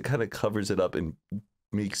that because it kind of covers it up and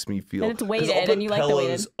makes me feel. And it's 'cause weighted, I'll put and you like the pillows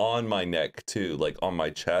weighted. on my neck too, like on my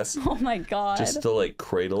chest, Oh my god, just to like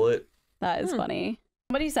cradle it. that is funny.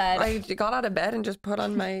 Somebody said, I got out of bed and just put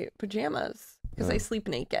on my pajamas because I sleep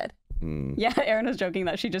naked. yeah, Erin was joking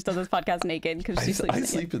that she just does this podcast naked because she sleeps I naked.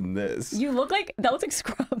 sleep in this. You look like, that looks like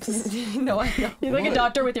Scrubs. No, I know. You look like a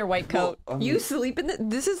doctor with your white coat. You sleep in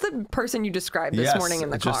this is the person you described this Yes, morning in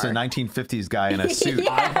the just car. a 1950s guy in a suit.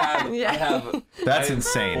 I have. Yeah. I have. That's I-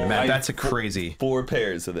 insane, I man. have That's a crazy. 4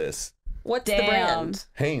 pairs of this. What's the Damn. brand?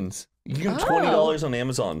 Hanes. You can get $20 on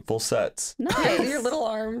Amazon, full sets. Nice. Your little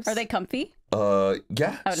arms. Are they comfy?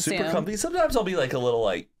 Yeah, I would super assume. comfy. Sometimes I'll be like a little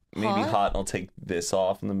like maybe Hot? hot, and I'll take this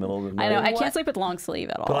off in the middle of the night. I know. I What? can't sleep with long sleeve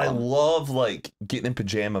at all. But I love like getting in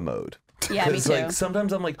pajama mode. Yeah, me 'Cause, too. like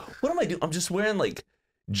sometimes I'm like, what am I doing? I'm just wearing like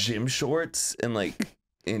gym shorts and like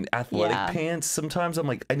in athletic Yeah. pants. Sometimes I'm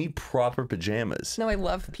like, I need proper pajamas. No, I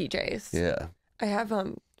love PJs. Yeah. I have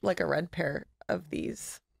like a red pair of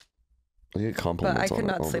these, I get but compliments I could on it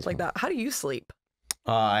not all sleep the like time. that. How do you sleep?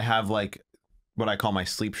 I have like what I call my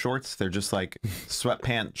sleep shorts. They're just like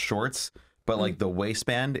sweatpant shorts, but like the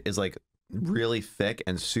waistband is like really thick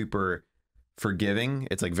and super forgiving.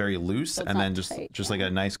 It's like very loose, So it's and not then tight, just like a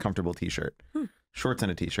nice comfortable t-shirt. Shorts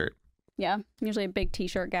and a t-shirt. Yeah, I'm usually a big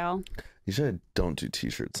t-shirt gal. Usually I don't do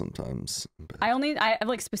t-shirts sometimes. I have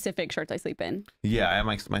like specific shirts I sleep in. Yeah, I have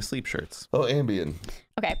my sleep shirts. Oh, Ambien.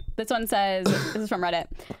 Okay, this one says, this is from Reddit.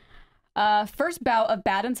 First bout of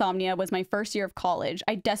bad insomnia was my first year of college.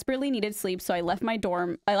 I desperately needed sleep, so I left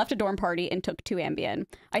a dorm party and took 2 Ambien.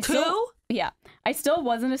 Yeah. I still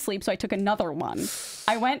wasn't asleep, so I took another one.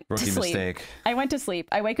 I went Rookie to sleep. mistake. I went to sleep.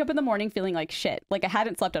 I wake up in the morning feeling like shit. Like I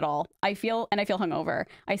hadn't slept at all. I feel hungover.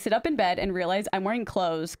 I sit up in bed and realize I'm wearing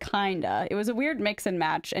clothes, kinda. It was a weird mix and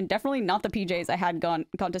match, and definitely not the PJs I had gone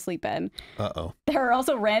to sleep in. Uh-oh. There are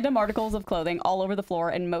also random articles of clothing all over the floor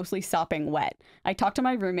and mostly sopping wet. I talk to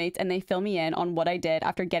my roommates and they fill me in on what I did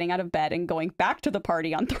after getting out of bed and going back to the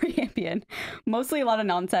party on 3 Ambien. Mostly a lot of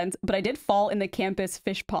nonsense, but I did fall in the campus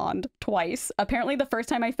fish pond twice. Apparently the first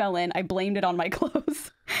time I fell in, I blamed it on my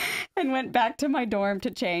clothes and went back to my dorm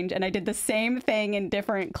to change, and I did the same thing in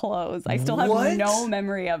different clothes. I still have What? no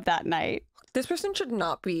memory of that night. This person should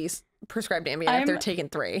not be prescribed Ambien if they're taking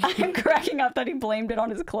 3. I'm cracking up that he blamed it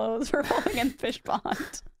on his clothes for falling in fish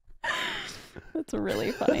pond. That's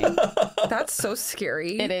really funny. That's so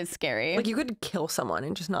scary. It is scary. Like you could kill someone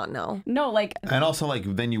and just not know. No, like And also, like,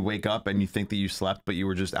 then you wake up and you think that you slept, but you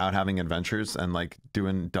were just out having adventures and like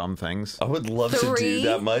doing dumb things. I would love to 3? do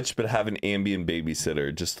that much, but have an Ambien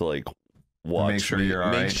babysitter just to like watch Make sure me, you're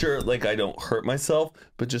all make right. sure like I don't hurt myself,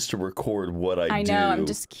 but just to record what I do. I know. I'm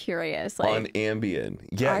just curious. Like on Ambien.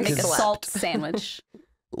 Yeah, I make a because slept. salt sandwich.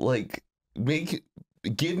 like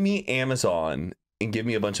give me Amazon and give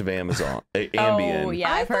me a bunch of Ambien. Oh,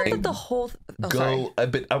 yeah, I I've thought heard. that the whole sorry.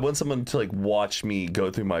 But I want someone to like watch me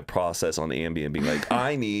go through my process on Ambien, being like,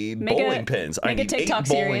 I need bowling pins. I need 8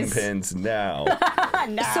 bowling pins now.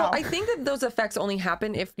 Now. So I think that those effects only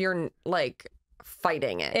happen if you're like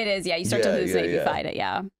fighting it. It is, yeah. You start to lose it if you fight it,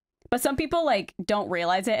 yeah. But some people like don't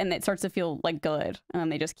realize it, and it starts to feel like good, and then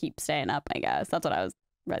they just keep staying up. I guess that's what I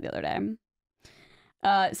read the other day.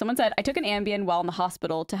 Someone said, I took an Ambien while in the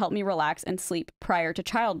hospital to help me relax and sleep prior to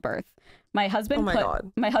childbirth. My husband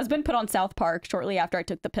put on South Park shortly after I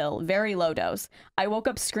took the pill, very low dose. I woke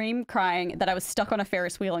up crying that I was stuck on a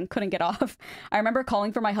Ferris wheel and couldn't get off. I remember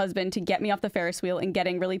calling for my husband to get me off the Ferris wheel and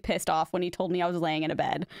getting really pissed off when he told me I was laying in a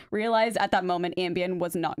bed. Realized at that moment Ambien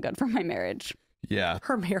was not good for my marriage. Yeah.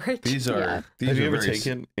 Her marriage. These are. Yeah. These Have are you ever very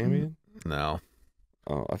taken Ambien? No.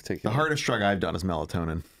 Oh, I've taken The hardest drug I've done is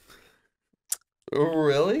melatonin. Oh,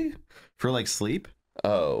 really? For like sleep?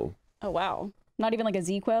 Oh. Oh, wow. Not even like a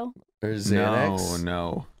ZQL? Or Xanax?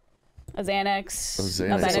 No. A Xanax? Oh,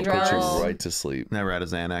 A Xanax will put Benadryl? you right to sleep. Never had a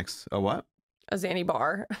Xanax. A what? A Xanny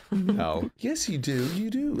bar. No. Yes, you do. You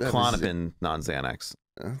do. have a Klonopin, non-Xanax.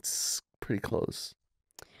 That's pretty close.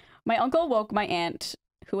 My uncle woke my aunt,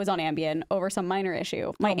 who was on Ambien, over some minor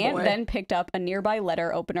issue. My aunt then picked up a nearby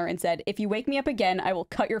letter opener and said, if you wake me up again, I will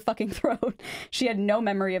cut your fucking throat. She had no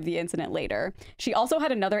memory of the incident later. She also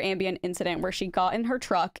had another Ambien incident where she got in her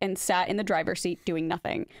truck and sat in the driver's seat doing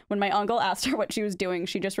nothing. When my uncle asked her what she was doing,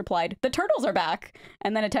 she just replied, the turtles are back,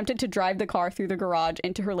 and then attempted to drive the car through the garage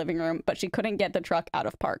into her living room, but she couldn't get the truck out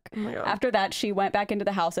of park. Oh my God. After that, she went back into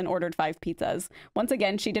the house and ordered 5 pizzas. Once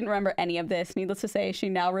again, she didn't remember any of this. Needless to say, she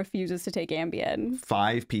now refuses to take Ambien.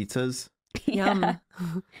 5 pizzas? Yum.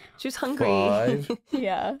 She was hungry. 5?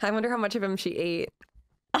 Yeah. I wonder how much of him she ate.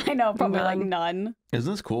 I know, probably like None. none.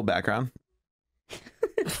 Isn't this cool background?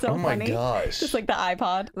 It's so Oh my funny. gosh. Just like the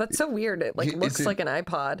iPod. That's so weird. It like Is looks it- like an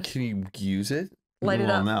iPod. Can you use it? Light it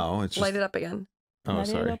well, up. No, it's just. Light it up again. Oh, Light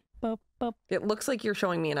it sorry. up. It looks like you're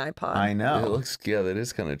showing me an iPod. I It know. looks, yeah, that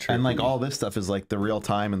is kind of tricky. And like all this stuff is like the real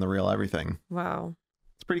time and the real everything. Wow.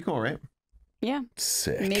 It's pretty cool, right? Yeah.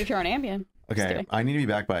 Sick. Maybe if you're on Ambien. Just Okay, kidding. I need to be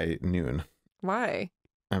back by noon. Why?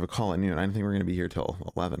 I have a call at noon. I didn't think we were going to be here till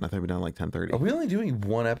 11. I thought we'd be done like 10:30. Are we only doing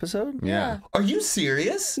one episode? Yeah. Are you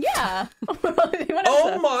serious? Yeah.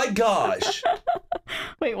 Oh my gosh.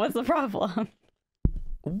 Wait, what's the problem?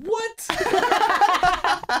 What?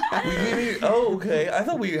 Oh, okay. I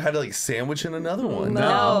thought we had to like sandwich in another one.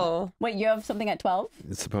 No. Wait, you have something at 12?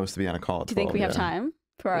 It's supposed to be on a call at 12. Do you think we have yeah. time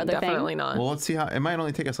for our other Definitely thing? not. Well, let's see how. It might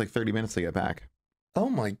only take us like 30 minutes to get back. Oh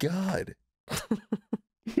my god.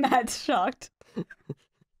 Matt's shocked.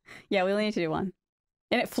 Yeah, we only need to do one.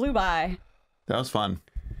 And it flew by. That was fun.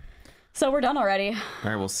 So we're done already. All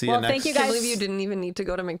right, we'll see Well, you next. thank you I can't guys. believe you didn't even need to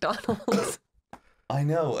go to McDonald's. I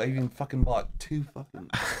know. I even fucking bought 2 fucking.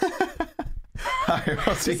 All right,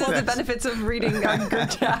 we'll see you This is the next. benefits of reading our group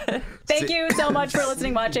chat. Thank you so much for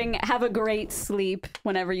listening, watching. Have a great sleep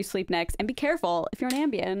whenever you sleep next. And be careful if you're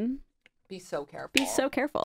on Ambien. Be so careful. Be so careful.